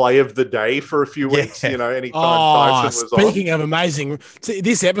was the play of the day for a few weeks, anytime Tyson was on. Speaking of amazing,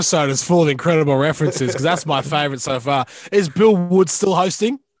 this episode is full of incredible references because that's my favorite so far. Is Bill Wood still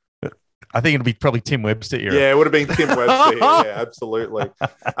hosting? I think it'll be probably Tim Webster era. Yeah, it would have been Tim Webster. Yeah, absolutely.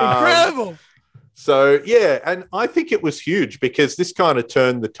 Incredible. So, yeah, and I think it was huge because this kind of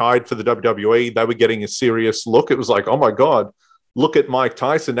turned the tide for the WWE. They were getting a serious look. It was like, oh, my God, look at Mike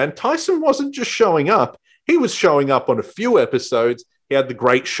Tyson. And Tyson wasn't just showing up. He was showing up on a few episodes. He had the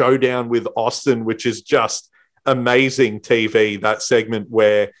great showdown with Austin, which is just amazing TV, that segment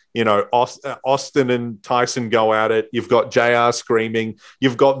where, Austin and Tyson go at it. You've got JR screaming.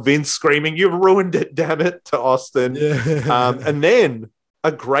 You've got Vince screaming, you've ruined it, damn it, to Austin. Yeah. And then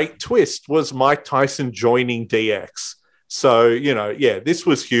a great twist was Mike Tyson joining DX. So, this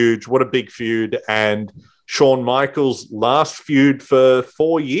was huge. What a big feud. And Shawn Michaels' last feud for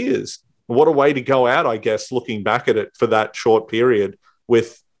 4 years. What a way to go out, I guess, looking back at it for that short period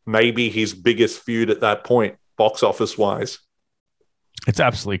with maybe his biggest feud at that point, box office wise. It's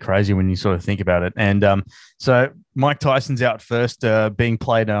absolutely crazy when you sort of think about it. And so Mike Tyson's out first, being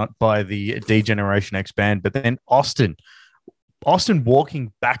played out by the D-Generation X band, but then Austin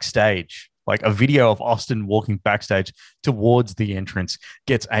walking backstage, like a video of Austin walking backstage towards the entrance,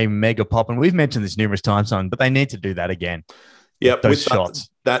 gets a mega pop. And we've mentioned this numerous times, son, but they need to do that again. Yep, those shots.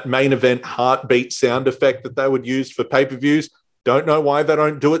 That main event heartbeat sound effect that they would use for pay-per-views. Don't know why they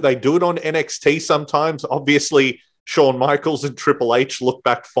don't do it. They do it on NXT sometimes. Obviously, Shawn Michaels and Triple H look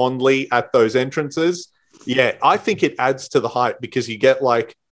back fondly at those entrances. Yeah, I think it adds to the hype because you get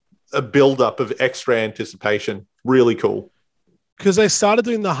like a build-up of extra anticipation. Really cool. Because they started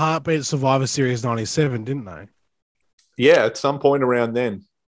doing the Heartbeat Survivor Series 97, didn't they? Yeah, at some point around then.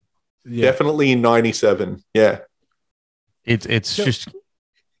 Yeah. Definitely in 97. Yeah. It's just...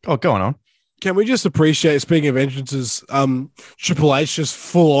 Oh, go on. Can we just appreciate, speaking of entrances, Triple H just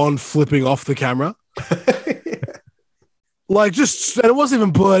full on flipping off the camera? Like and it wasn't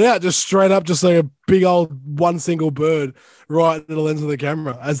even blurred out, just straight up, just like a big old one single bird right at the lens of the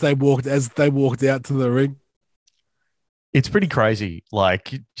camera as they walked out to the ring. It's pretty crazy.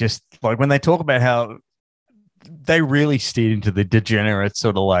 Like, just like when they talk about how they really steered into the degenerate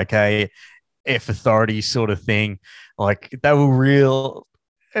sort of like a F authority sort of thing. Like they were real.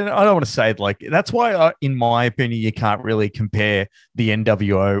 And I don't want to say like that's why, in my opinion, you can't really compare the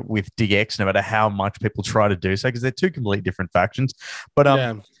NWO with DX, no matter how much people try to do so, because they're two completely different factions. But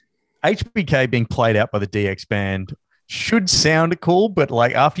HBK being played out by the DX band should sound cool, but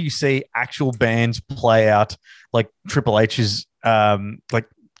like after you see actual bands play out, like Triple H's like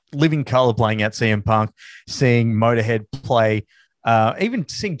Living Colour playing out CM Punk, seeing Motorhead play, even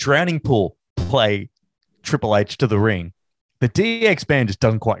seeing Drowning Pool play Triple H to the ring. The DX band just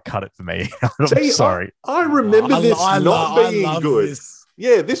doesn't quite cut it for me. I'm sorry. I remember this not being good. This.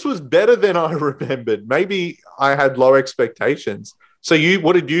 Yeah, this was better than I remembered. Maybe I had low expectations. So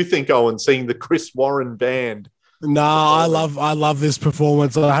what did you think, Owen, seeing the Chris Warren band? I love this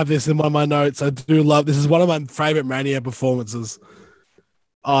performance. I have this in one of my notes. I do love this. Is one of my favorite Mania performances.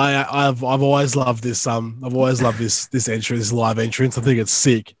 I've always loved this. I've always loved this entrance, this live entrance. I think it's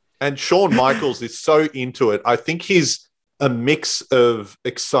sick. And Shawn Michaels is so into it. I think he's a mix of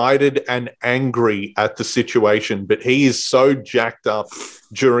excited and angry at the situation, but he is so jacked up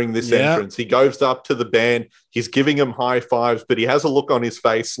during this entrance. He goes up to the band, he's giving them high fives, but he has a look on his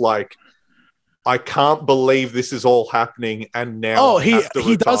face like, I can't believe this is all happening, and now he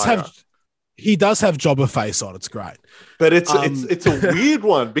does have jobber face on. It's great, but it's a weird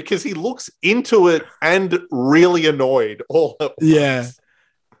one because he looks into it and really annoyed all at once. Yeah.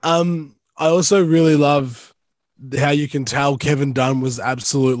 I also really love how you can tell Kevin Dunn was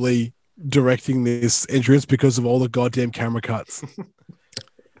absolutely directing this entrance because of all the goddamn camera cuts.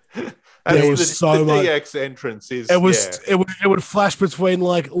 There was so much. The DX entrance is it would flash between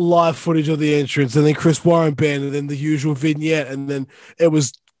like live footage of the entrance and then Chris Warren band and then the usual vignette and then it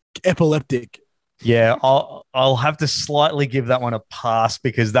was epileptic. Yeah, I'll have to slightly give that one a pass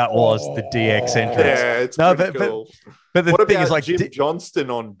because that was the DX entrance. Yeah, it's pretty cool. But the what thing about is, like Jim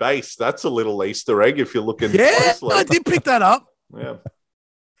Johnston on bass? That's a little Easter egg if you're looking closely. I did pick that up. Yeah.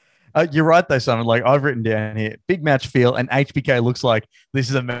 You're right, though, Simon. Like I've written down here, big match feel, and HBK looks like this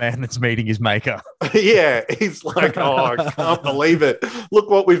is a man that's meeting his maker. Yeah, he's like, oh, I can't believe it. Look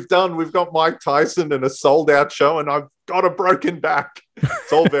what we've done. We've got Mike Tyson in a sold-out show, and I've got a broken back.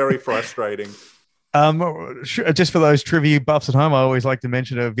 It's all very frustrating. Just for those trivia buffs at home, I always like to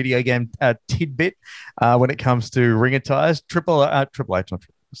mention a video game tidbit when it comes to ring attires. Triple H,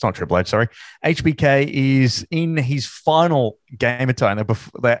 it's not Triple H, sorry. HBK is in his final game attire.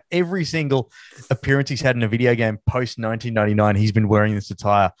 Every single appearance he's had in a video game post 1999, he's been wearing this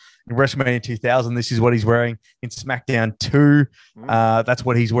attire. In WrestleMania 2000, this is what he's wearing. In SmackDown 2, that's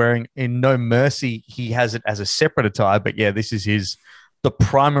what he's wearing. In No Mercy, he has it as a separate attire, but yeah, this is the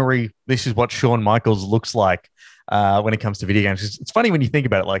primary. This is what Shawn Michaels looks like when it comes to video games. It's funny when you think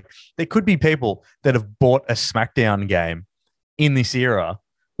about it. Like there could be people that have bought a SmackDown game in this era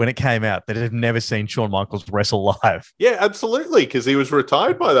when it came out that have never seen Shawn Michaels wrestle live. Yeah, absolutely, because he was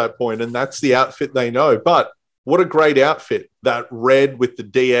retired by that point, and that's the outfit they know. But what a great outfit. That red with the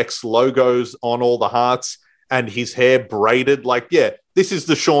DX logos on all the hearts and his hair braided. Like, yeah, this is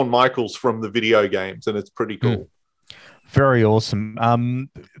the Shawn Michaels from the video games, and it's pretty cool. Very awesome.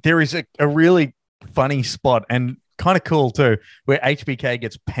 There is a really funny spot, and kind of cool too, where HBK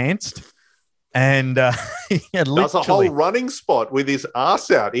gets pantsed and yeah, does a whole running spot with his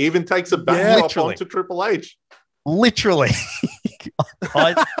ass out. He even takes a backdrop onto Triple H. Literally.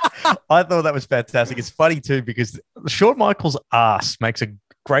 I thought that was fantastic. It's funny too because Shawn Michaels' ass makes a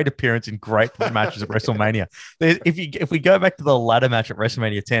great appearance in great matches at WrestleMania. If we go back to the ladder match at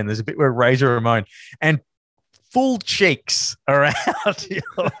WrestleMania 10, there's a bit where Razor Ramon and full cheeks are out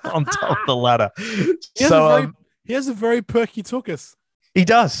on top of the ladder. He has a very perky tuchus. He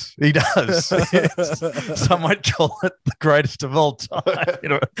does. Some might call it the greatest of all time.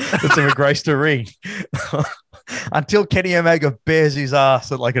 It's a grace to ring. Until Kenny Omega bears his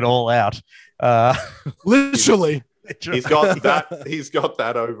ass at like an all out. Literally. He's got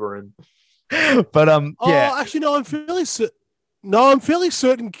that over him. But yeah. Actually, no. I'm fairly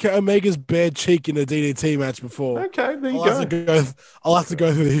certain Omega's bared cheek in a DDT match before. Okay, there you go. I'll have to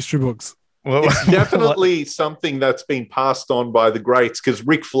go through the history books. Well, it's definitely something that's been passed on by the greats because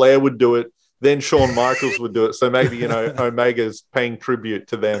Ric Flair would do it, then Shawn Michaels would do it. So maybe Omega's paying tribute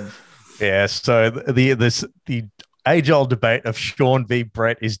to them. Yeah. So the age-old debate of Shawn v.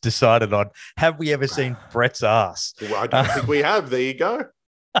 Brett is decided on. Have we ever seen Brett's ass? Well, I don't think we have. There you go.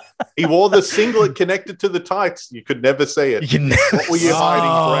 He wore the singlet connected to the tights. You could never see it. What were you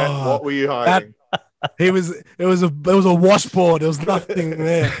hiding, Brett? What were you hiding? It was a washboard. There was nothing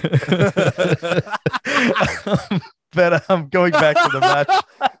there. But going back to the match,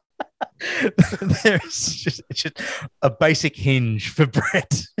 there's just a basic hinge for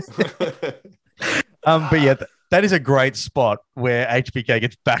Brett. But yeah, that is a great spot where HBK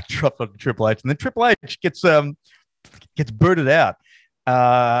gets backdropped on Triple H, and then Triple H gets booted out.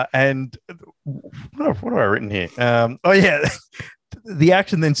 And what have I written here? The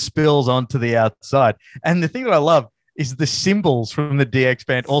action then spills onto the outside. And the thing that I love is the symbols from the DX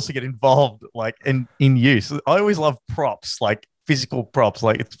band also get involved, like in use. I always love props, like physical props.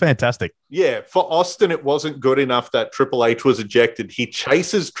 Like, it's fantastic. Yeah, for Austin, it wasn't good enough that Triple H was ejected. He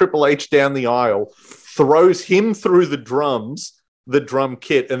chases Triple H down the aisle, throws him through the drum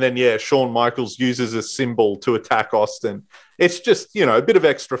kit, and then, Shawn Michaels uses a symbol to attack Austin. It's just, a bit of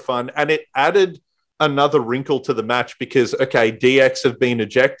extra fun. And it added another wrinkle to the match because, DX have been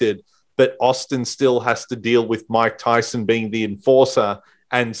ejected, but Austin still has to deal with Mike Tyson being the enforcer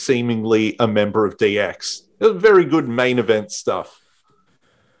and seemingly a member of DX. It was very good main event stuff.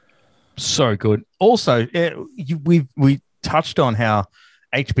 So good. Also, we touched on how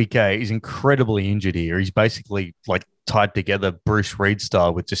HBK is incredibly injured here. He's basically like tied together Bruce Reed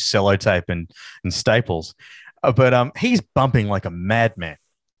style with just sellotape and staples. But he's bumping like a madman.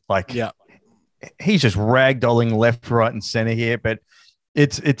 He's just ragdolling left, right, and center here. But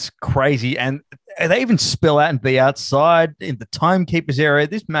it's crazy. And they even spill out into the outside in the timekeepers area.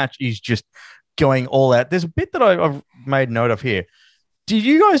 This match is just going all out. There's a bit that I've made note of here. Did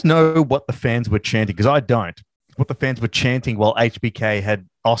you guys know what the fans were chanting? Because I don't. What the fans were chanting while HBK had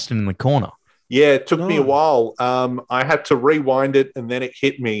Austin in the corner. Yeah, it took me a while. I had to rewind it, and then it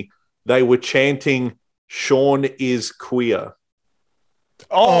hit me. They were chanting, "Shawn is queer."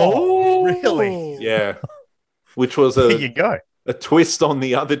 Oh, really? Yeah. Which was there you go. A twist on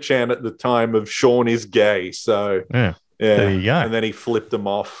the other chant at the time of "Shawn is gay." So, yeah. There you go. And then he flipped them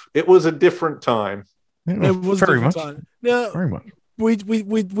off. It was a different time. It was very much. Time. Now, very much. We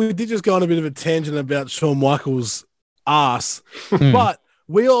did just go on a bit of a tangent about Shawn Michaels' ass, but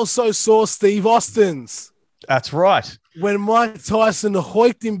we also saw Steve Austin's. That's right. When Mike Tyson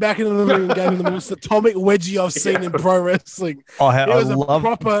hoiked him back into the ring and gave him the most atomic wedgie I've seen in pro wrestling.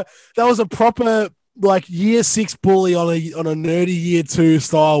 That was a proper like year 6 bully on a nerdy year 2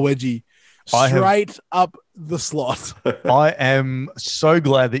 style wedgie. Straight up the slot. I am so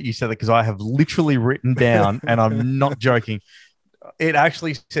glad that you said that because I have literally written down, and I'm not joking. It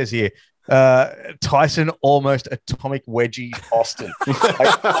actually says here, Tyson almost atomic wedgie Austin.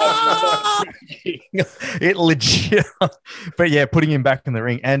 It legit. But yeah, putting him back in the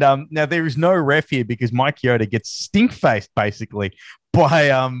ring. And now there is no ref here because Mike Chioda gets stink-faced basically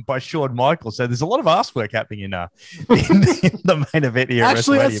by Shawn Michaels. So there's a lot of ass work happening in the main event here.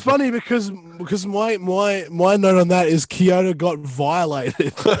 Actually, that's funny because my note on that is Chioda got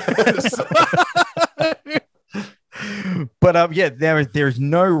violated. But there is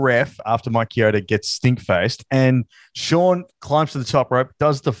no ref after Mike Chioda gets stink-faced, and Shawn climbs to the top rope,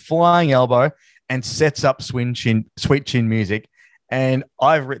 does the flying elbow, and sets up sweet chin music. And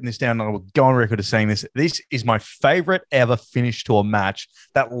I've written this down, and I will go on record as saying this. This is my favorite ever finish to a match.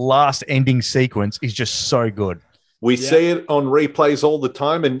 That last ending sequence is just so good. We see it on replays all the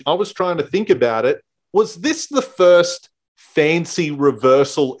time, and I was trying to think about it. Was this the first fancy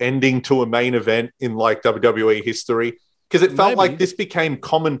reversal ending to a main event in like WWE history, because it felt like this became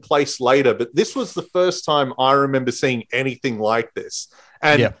commonplace later, but this was the first time I remember seeing anything like this.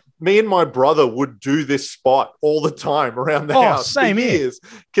 And me and my brother would do this spot all the time around the house for years,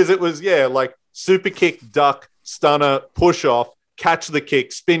 because it was, like super kick, duck, stunner, push off, catch the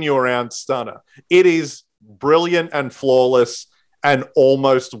kick, spin you around, stunner. It is brilliant and flawless and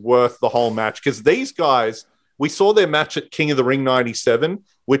almost worth the whole match, because these guys, we saw their match at King of the Ring 97,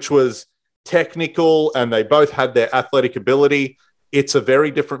 which was technical and they both had their athletic ability. It's a very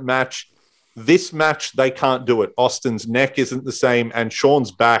different match. This match, they can't do it. Austin's neck isn't the same, and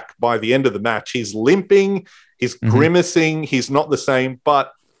Sean's back by the end of the match. He's limping, he's grimacing, he's not the same,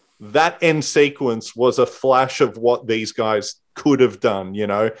 but that end sequence was a flash of what these guys could have done,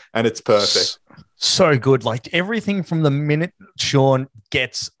 and it's perfect. So good. Like everything from the minute Sean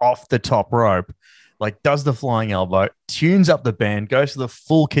gets off the top rope, like does the flying elbow, tunes up the band, goes to the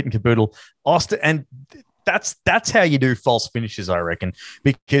full kit and caboodle. Austin, and that's how you do false finishes, I reckon,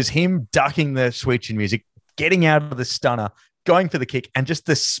 because him ducking the switch in music, getting out of the stunner, going for the kick, and just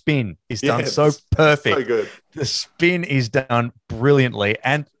the spin is done so perfect. So good. The spin is done brilliantly,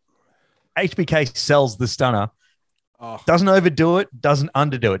 and HBK sells the stunner. Doesn't overdo it, doesn't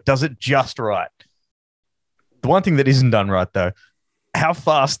underdo it, does it just right. The one thing that isn't done right, though, how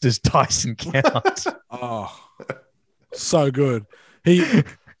fast does Tyson count? So good.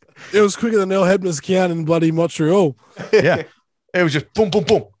 It was quicker than Earl Hebner's count in bloody Montreal. Yeah. It was just boom, boom,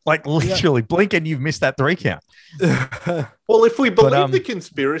 boom. Like literally blink and you've missed that 3 count. Well, if we believe the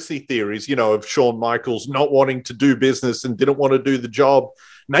conspiracy theories, of Shawn Michaels not wanting to do business and didn't want to do the job,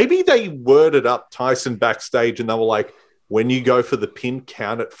 maybe they worded up Tyson backstage and they were like, when you go for the pin,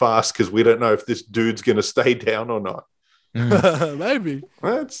 count it fast because we don't know if this dude's going to stay down or not. Maybe.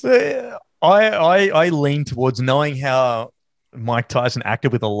 I lean towards knowing how Mike Tyson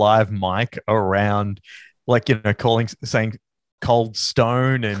acted with a live mic around, like, saying cold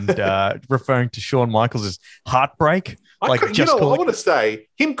stone and referring to Shawn Michaels as heartbreak. I want to say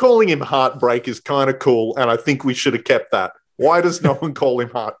him calling him heartbreak is kind of cool, and I think we should have kept that. Why does no one call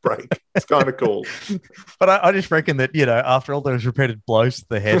him heartbreak? It's kind of cool. But I just reckon that, after all those repeated blows to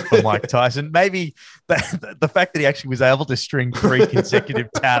the head from Mike Tyson, maybe the fact that he actually was able to string 3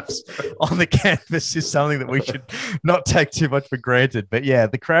 consecutive taps on the canvas is something that we should not take too much for granted. But yeah,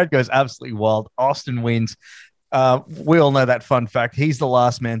 the crowd goes absolutely wild. Austin wins. We all know that fun fact. He's the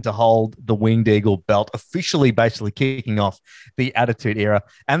last man to hold the Winged Eagle belt, officially basically kicking off the Attitude Era.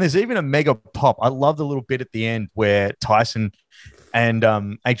 And there's even a mega pop. I love the little bit at the end where Tyson and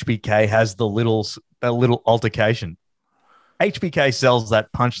HBK has the little altercation. HBK sells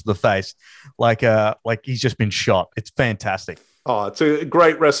that punch to the face like he's just been shot. It's fantastic. Oh, it's a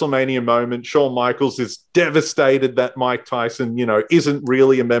great WrestleMania moment. Shawn Michaels is devastated that Mike Tyson, isn't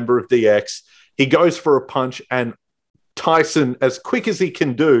really a member of DX. He goes for a punch and Tyson, as quick as he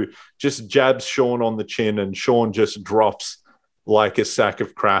can do, just jabs Shawn on the chin and Shawn just drops like a sack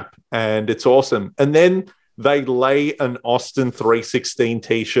of crap. And it's awesome. And then they lay an Austin 316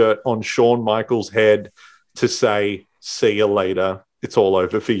 t-shirt on Shawn Michaels' head to say, see you later. It's all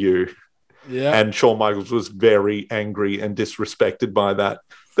over for you. Yeah. And Shawn Michaels was very angry and disrespected by that.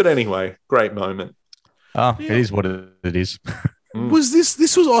 But anyway, great moment. It is what it is. Was this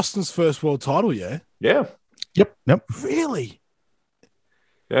was Austin's first world title, yeah? Yeah. Yep. Really?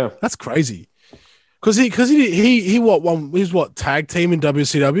 Yeah. That's crazy. Because he was what tag team in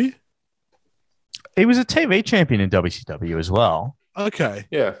WCW? He was a TV champion in WCW as well. Okay.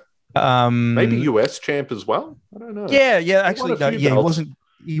 Yeah. Maybe US champ as well. I don't know. Yeah. Actually, no. Yeah,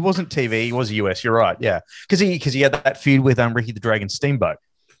 he wasn't TV. He was US. You're right. Yeah, because he had that feud with Ricky the Dragon Steamboat.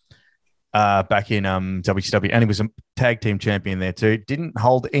 Back in WCW, and he was a tag team champion there too. Didn't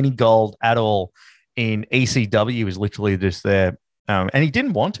hold any gold at all in ECW. He was literally just there, and he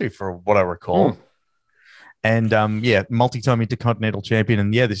didn't want to, for what I recall. And multi-time Intercontinental champion,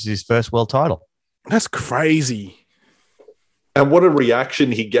 and this is his first world title. That's crazy. And what a reaction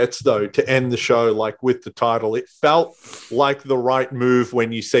he gets, though, to end the show, like with the title. It felt like the right move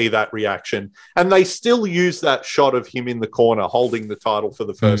when you see that reaction. And they still use that shot of him in the corner holding the title for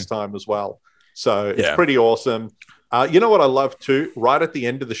the first time as well. So it's pretty awesome. You know what I love, too? Right at the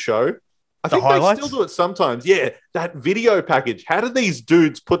end of the show, I think they still do it sometimes. Yeah, that video package. How do these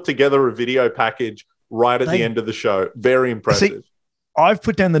dudes put together a video package right at the end of the show? Very impressive. I've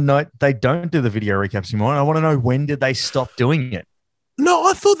put down the note they don't do the video recaps anymore. I want to know, when did they stop doing it? No,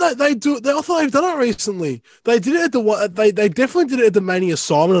 I thought that they do. I thought they've done it recently. They did it at they definitely did it at the Mania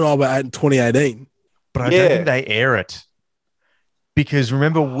Simon and I were at in 2018. But I don't think they air it. because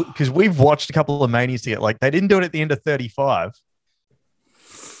remember, because we've watched a couple of Manias together. Like, they didn't do it at the end of 35.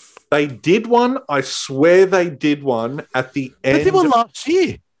 They did one. I swear they did one at the end. They did one last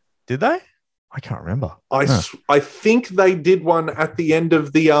year. Did they? I can't remember. I think they did one at the end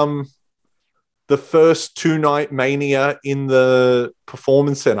of the first 2-night Mania in the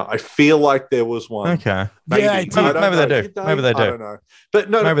Performance Center. I feel like there was one. Okay. Maybe, Yeah, I Maybe don't they know. do. Did Maybe they do. I don't know. But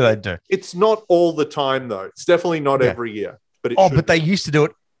no, Maybe they do. it's not all the time though. It's definitely not Yeah. every year. But But they used to do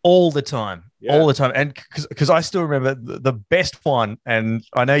it all the time. Yeah. All the time. And because I still remember the best one, and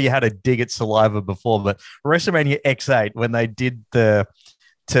I know you had a dig at Saliva before, but WrestleMania X8, when they did to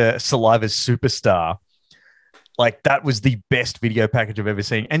Saliva's Superstar, like, that was the best video package I've ever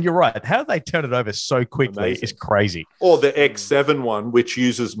seen. And you're right. How they turn it over so quickly Amazing. is crazy. Or the X7 one, which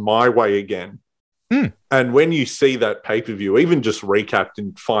uses My Way again. And when you see that pay-per-view, even just recapped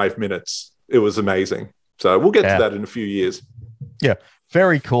in 5 minutes, it was amazing. So we'll get to that in a few years. Yeah,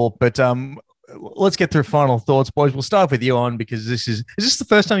 very cool. But let's get through final thoughts, boys. We'll start with you on, because is this the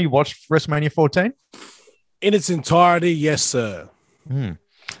first time you watched WrestleMania 14? In its entirety, yes, sir.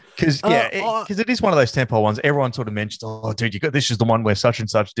 Because it is one of those tempo ones. Everyone sort of mentioned, oh, dude, this is the one where such and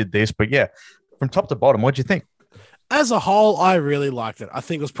such did this. But yeah, from top to bottom, what do you think? As a whole, I really liked it. I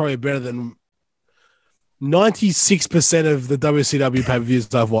think it was probably better than 96% of the WCW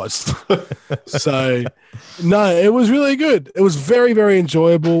pay-per-views I've watched. So, no, it was really good. It was very, very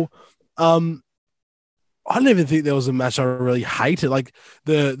enjoyable. I don't even think there was a match I really hated. Like,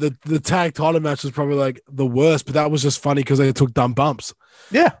 the tag title match was probably like the worst, but that was just funny because they took dumb bumps.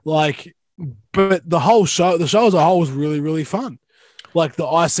 Yeah. Like, but the show as a whole was really, really fun. Like, the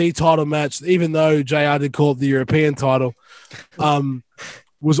IC title match, even though JR did call it the European title,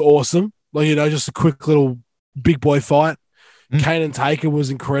 was awesome. Like, just a quick little big boy fight. Kane and Taker was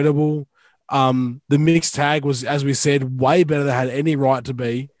incredible. The mixed tag was, as we said, way better than it had any right to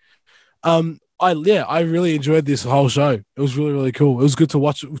be. I really enjoyed this whole show. It was really, really cool. It was good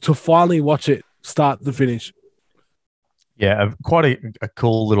to finally watch it start to finish. Yeah, quite a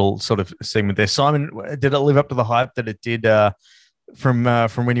cool little sort of segment there. Simon, did it live up to the hype that it did from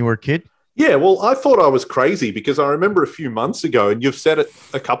when you were a kid? Yeah, well, I thought I was crazy because I remember a few months ago, and you've said it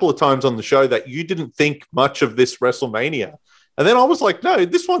a couple of times on the show, that you didn't think much of this WrestleMania. And then I was like, no,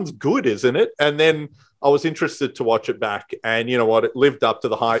 this one's good, isn't it? And then I was interested to watch it back. And you know what? It lived up to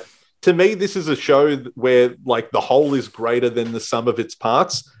the hype. To me, this is a show where, like, the whole is greater than the sum of its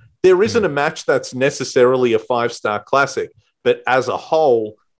parts. There isn't a match that's necessarily a 5-star classic, but as a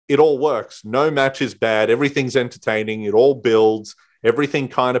whole, it all works. No match is bad. Everything's entertaining. It all builds. Everything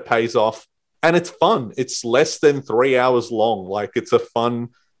kind of pays off, and it's fun. It's less than 3 hours long. Like, it's a fun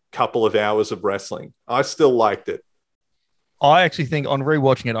couple of hours of wrestling. I still liked it. I actually think on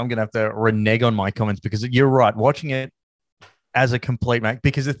rewatching it, I'm going to have to renege on my comments, because you're right. Watching it as a complete match,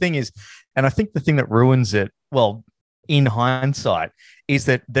 because the thing is, and I think the thing that ruins it, well, in hindsight, is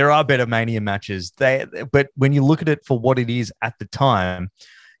that there are better Mania matches. But when you look at it for what it is at the time,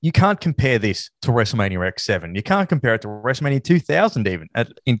 you can't compare this to WrestleMania X7. You can't compare it to WrestleMania 2000 even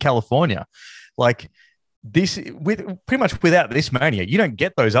in California. Like, this, with pretty much without this Mania, you don't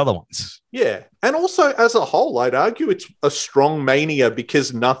get those other ones. Yeah. And also, as a whole, I'd argue it's a strong Mania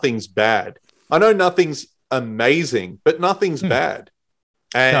because nothing's bad. I know nothing's amazing, but nothing's bad.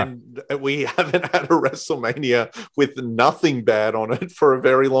 And we haven't had a WrestleMania with nothing bad on it for a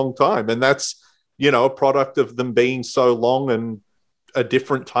very long time. And that's, a product of them being so long and a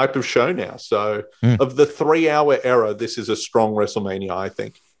different type of show now. So of the 3-hour era, this is a strong WrestleMania, I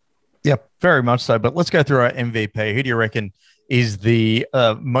think. Yep, very much so. But let's go through our MVP. Who do you reckon is the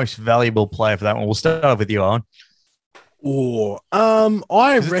most valuable player for that one? We'll start with you, Owen.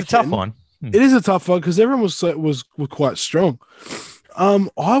 I reckon it's a tough one. It is a tough one because everyone was quite strong.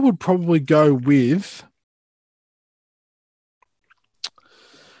 I would probably go with.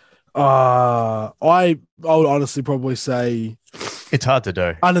 I would honestly probably say it's hard to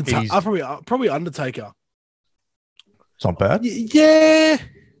do. Probably Undertaker. It's not bad. Yeah,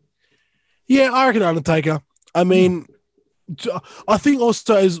 I reckon Undertaker. I mean, I think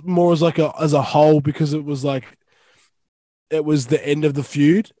also as a whole, because it was the end of the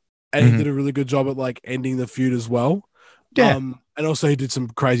feud, and he did a really good job at like ending the feud as well. Yeah. And also he did some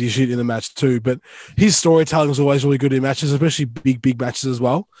crazy shit in the match too. But his storytelling was always really good in matches, especially big matches as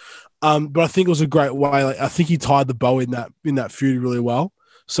well. But I think it was a great way. Like, I think he tied the bow in that feud really well.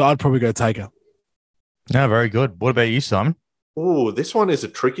 So I'd probably go Taker. No, very good. What about you, Simon? Oh, this one is a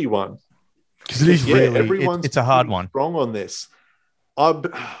tricky one. Because it is it's a hard one. Strong on this.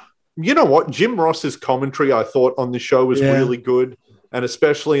 You know what? Jim Ross's commentary, I thought, on the show was really good. And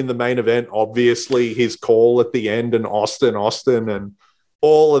especially in the main event, obviously his call at the end and Austin, and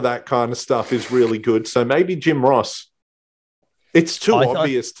all of that kind of stuff is really good. So maybe Jim Ross. It's too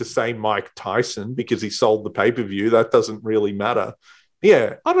obvious to say Mike Tyson because he sold the pay-per-view. That doesn't really matter.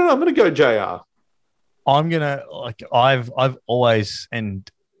 Yeah, I don't know. I'm going to go JR. I'm going to, like, I've always, and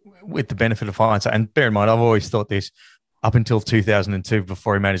with the benefit of hindsight, and bear in mind, I've always thought this up until 2002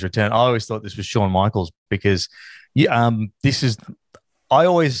 before he made his return. I always thought this was Shawn Michaels because I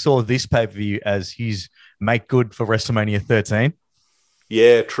always saw this pay-per-view as his make good for WrestleMania 13.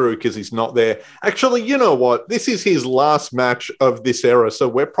 Yeah, true, because he's not there. Actually, you know what? This is his last match of this era, so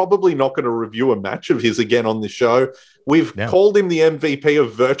we're probably not going to review a match of his again on the show. We've called him the MVP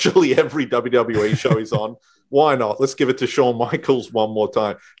of virtually every WWE show he's on. Why not? Let's give it to Shawn Michaels one more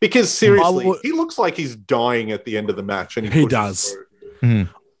time. Because seriously, he looks like he's dying at the end of the match. And he does.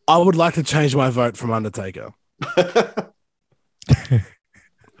 I would like to change my vote from Undertaker.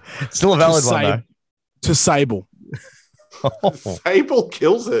 Still a valid one, though. To Sable. Sable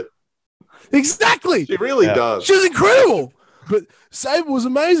kills it. Exactly. She really does. She's incredible. But Sable was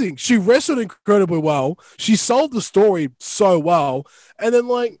amazing. She wrestled incredibly well. She sold the story so well. And then,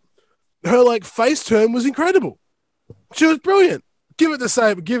 like, her face turn was incredible. She was brilliant. Give it to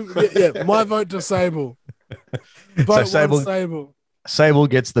Sable. My vote to Sable. Vote Sable. Sable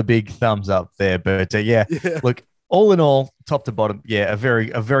gets the big thumbs up there. But look, all in all, top to bottom, a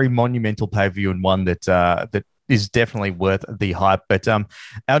very monumental pay-per-view and one that is definitely worth the hype. But our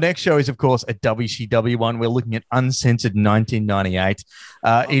next show is, of course, a WCW one. We're looking at Uncensored 1998.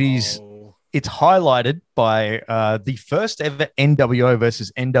 It's highlighted by the first ever NWO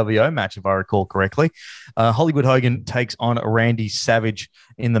versus NWO match, if I recall correctly. Hollywood Hogan takes on Randy Savage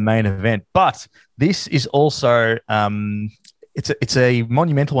in the main event. But this is also it's a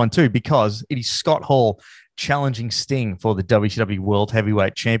monumental one too, because it is Scott Hall challenging Sting for the WCW World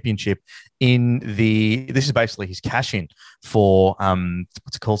Heavyweight Championship this is basically his cash-in for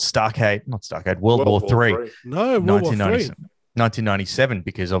what's it called? World War III. No, World War III. 1997,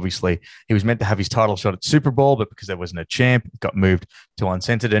 because obviously he was meant to have his title shot at Super Bowl, but because there wasn't a champ, it got moved to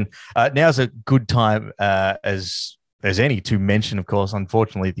Uncensored. And now's a good time as any to mention, of course,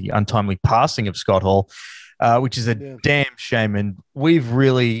 unfortunately, the untimely passing of Scott Hall, which is a damn shame. And we've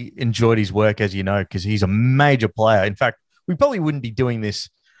really enjoyed his work, as you know, because he's a major player. In fact, we probably wouldn't be doing this.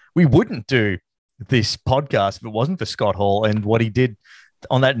 We wouldn't do this podcast if it wasn't for Scott Hall and what he did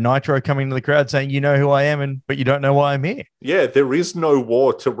on that Nitro, coming to the crowd saying, "You know who I am, but you don't know why I'm here." Yeah, there is no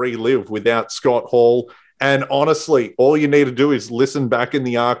war to relive without Scott Hall. And honestly, all you need to do is listen back in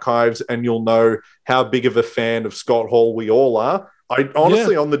the archives and you'll know how big of a fan of Scott Hall we all are.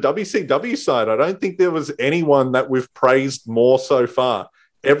 On the WCW side, I don't think there was anyone that we've praised more so far.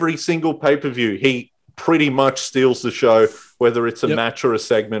 Every single pay-per-view, he pretty much steals the show, whether it's a match or a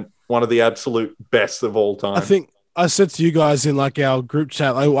segment. One of the absolute best of all time. I think I said to you guys in our group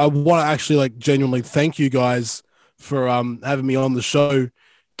chat, I want to actually genuinely thank you guys for having me on the show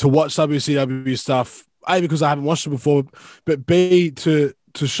to watch WCW stuff. A, because I haven't watched it before, but B, to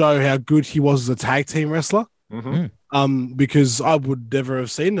show how good he was as a tag team wrestler. Mm-hmm. Because I would never have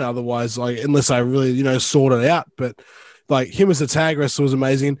seen it otherwise, unless I really, sought it out. But him as a tag wrestler was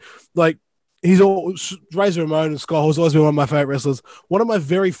amazing. Razor Ramon and Scott Hall's always been one of my favorite wrestlers. One of my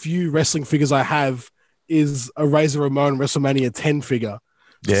very few wrestling figures I have is a Razor Ramon WrestleMania 10 figure.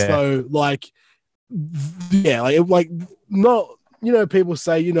 Yeah. So not, people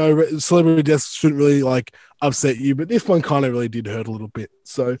say, celebrity deaths shouldn't really upset you, but this one kind of really did hurt a little bit.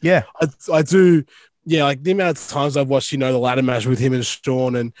 So yeah, I do. Yeah, the amount of times I've watched, the ladder match with him and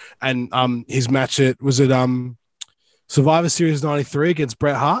Shawn and his match Survivor Series 93 against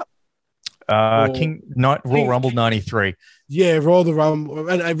Bret Hart? Royal Rumble 93. Yeah, Royal Rumble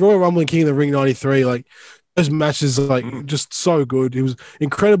and King of the Ring 93. Those matches just so good. He was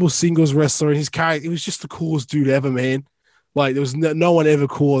incredible singles wrestler, and his character, he was just the coolest dude ever, man. There was no one ever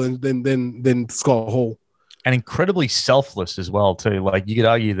cooler than Scott Hall. And incredibly selfless as well, too. You could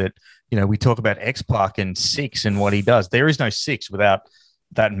argue that, we talk about X-Pac and Six and what he does. There is no Six without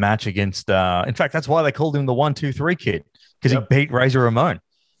that match against, in fact, that's why they called him the 1-2-3 kid, because he beat Razor Ramon.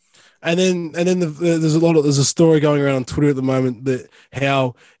 And then there's a story going around on Twitter at the moment that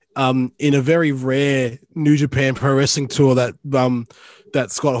how in a very rare New Japan Pro Wrestling tour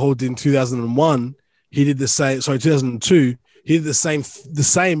that Scott Hall did in 2001, he did the same. Sorry, 2002, he did the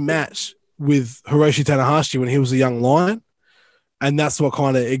same match with Hiroshi Tanahashi when he was a young lion, and that's what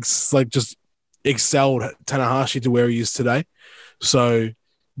kind of just excelled Tanahashi to where he is today. So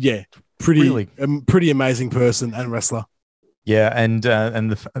yeah, pretty amazing person and wrestler. Yeah, and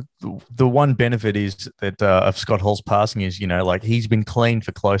the one benefit is that of Scott Hall's passing is, like he's been clean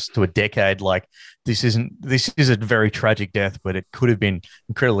for close to a decade. Like this is a very tragic death, but it could have been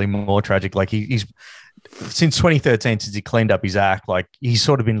incredibly more tragic. Like he's since 2013, since he cleaned up his act, like he's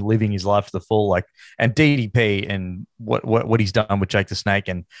sort of been living his life to the full. Like, and DDP and what he's done with Jake the Snake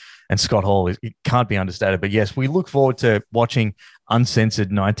and Scott Hall, it can't be understated. But yes, we look forward to watching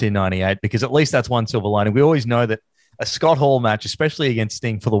Uncensored 1998 because at least that's one silver lining. We always know that a Scott Hall match, especially against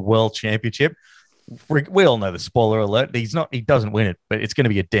Sting for the World Championship, we all know the spoiler alert. He doesn't win it, but it's going to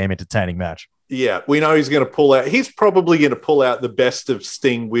be a damn entertaining match. Yeah, we know he's going to pull out. He's probably going to pull out the best of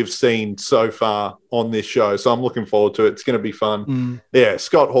Sting we've seen so far on this show. So I'm looking forward to it. It's going to be fun. Yeah,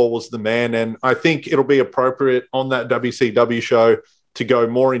 Scott Hall was the man. And I think it'll be appropriate on that WCW show to go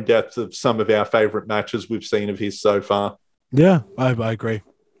more in depth of some of our favorite matches we've seen of his so far. Yeah, I agree.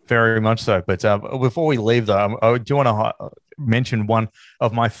 Very much so. But before we leave, though, I do want to mention one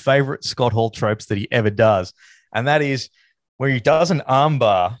of my favorite Scott Hall tropes that he ever does. And that is where he does an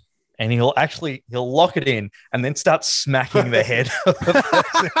armbar and he'll lock it in and then start smacking the head of the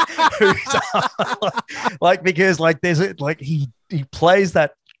person because he plays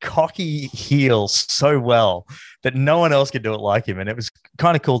that cocky heel so well that no one else could do it like him. And it was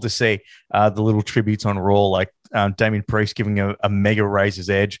kind of cool to see the little tributes on Raw, like Damien Priest giving a mega Razor's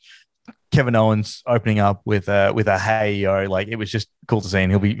Edge, Kevin Owens opening up with a hey yo. Like it was just cool to see,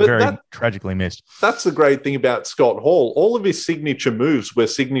 and he'll be tragically missed. That's the great thing about Scott Hall. All of his signature moves were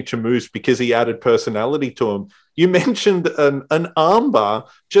signature moves because he added personality to them. You mentioned an armbar,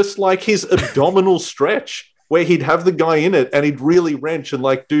 just like his abdominal stretch, where he'd have the guy in it and he'd really wrench and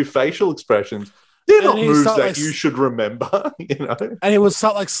like do facial expressions. They're not moves that you should remember, And he would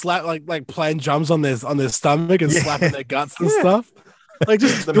start slap like playing drums on their stomach and slapping their guts and stuff. Like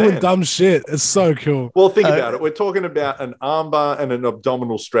just doing dumb shit. It's so cool. Well, think about it. We're talking about an armbar and an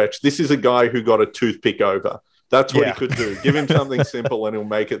abdominal stretch. This is a guy who got a toothpick over. That's what he could do. Give him something simple and he'll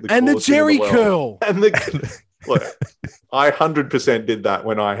make it the and the coolest thing in Jerry the world. curl. And look, I 100% did that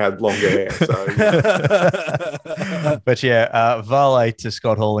when I had longer hair. So, But Vale to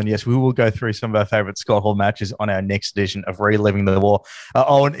Scott Hall. And yes, we will go through some of our favorite Scott Hall matches on our next edition of Reliving the War.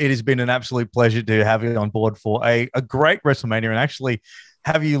 Owen, it has been an absolute pleasure to have you on board for a great WrestleMania and actually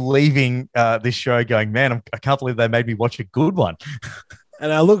have you leaving this show going, man, I can't believe they made me watch a good one.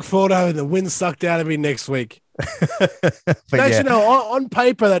 And I look forward to having the wind sucked out of me next week. On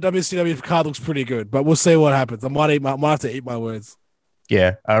paper, that WCW card looks pretty good, but we'll see what happens. I might have to eat my words.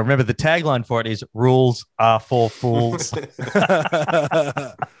 Yeah. Remember, the tagline for it is "Rules are for fools."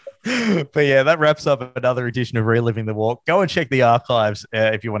 But yeah, that wraps up another edition of Reliving the War. Go and check the archives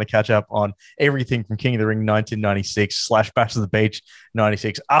if you want to catch up on everything from King of the Ring 1996 / Bash of the Beach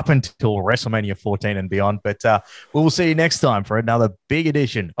 96 up until WrestleMania 14 and beyond. But we will see you next time for another big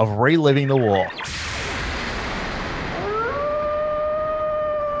edition of Reliving the War.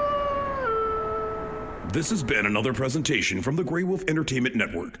 This has been another presentation from the Grey Wolf Entertainment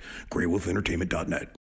Network, greywolfentertainment.net.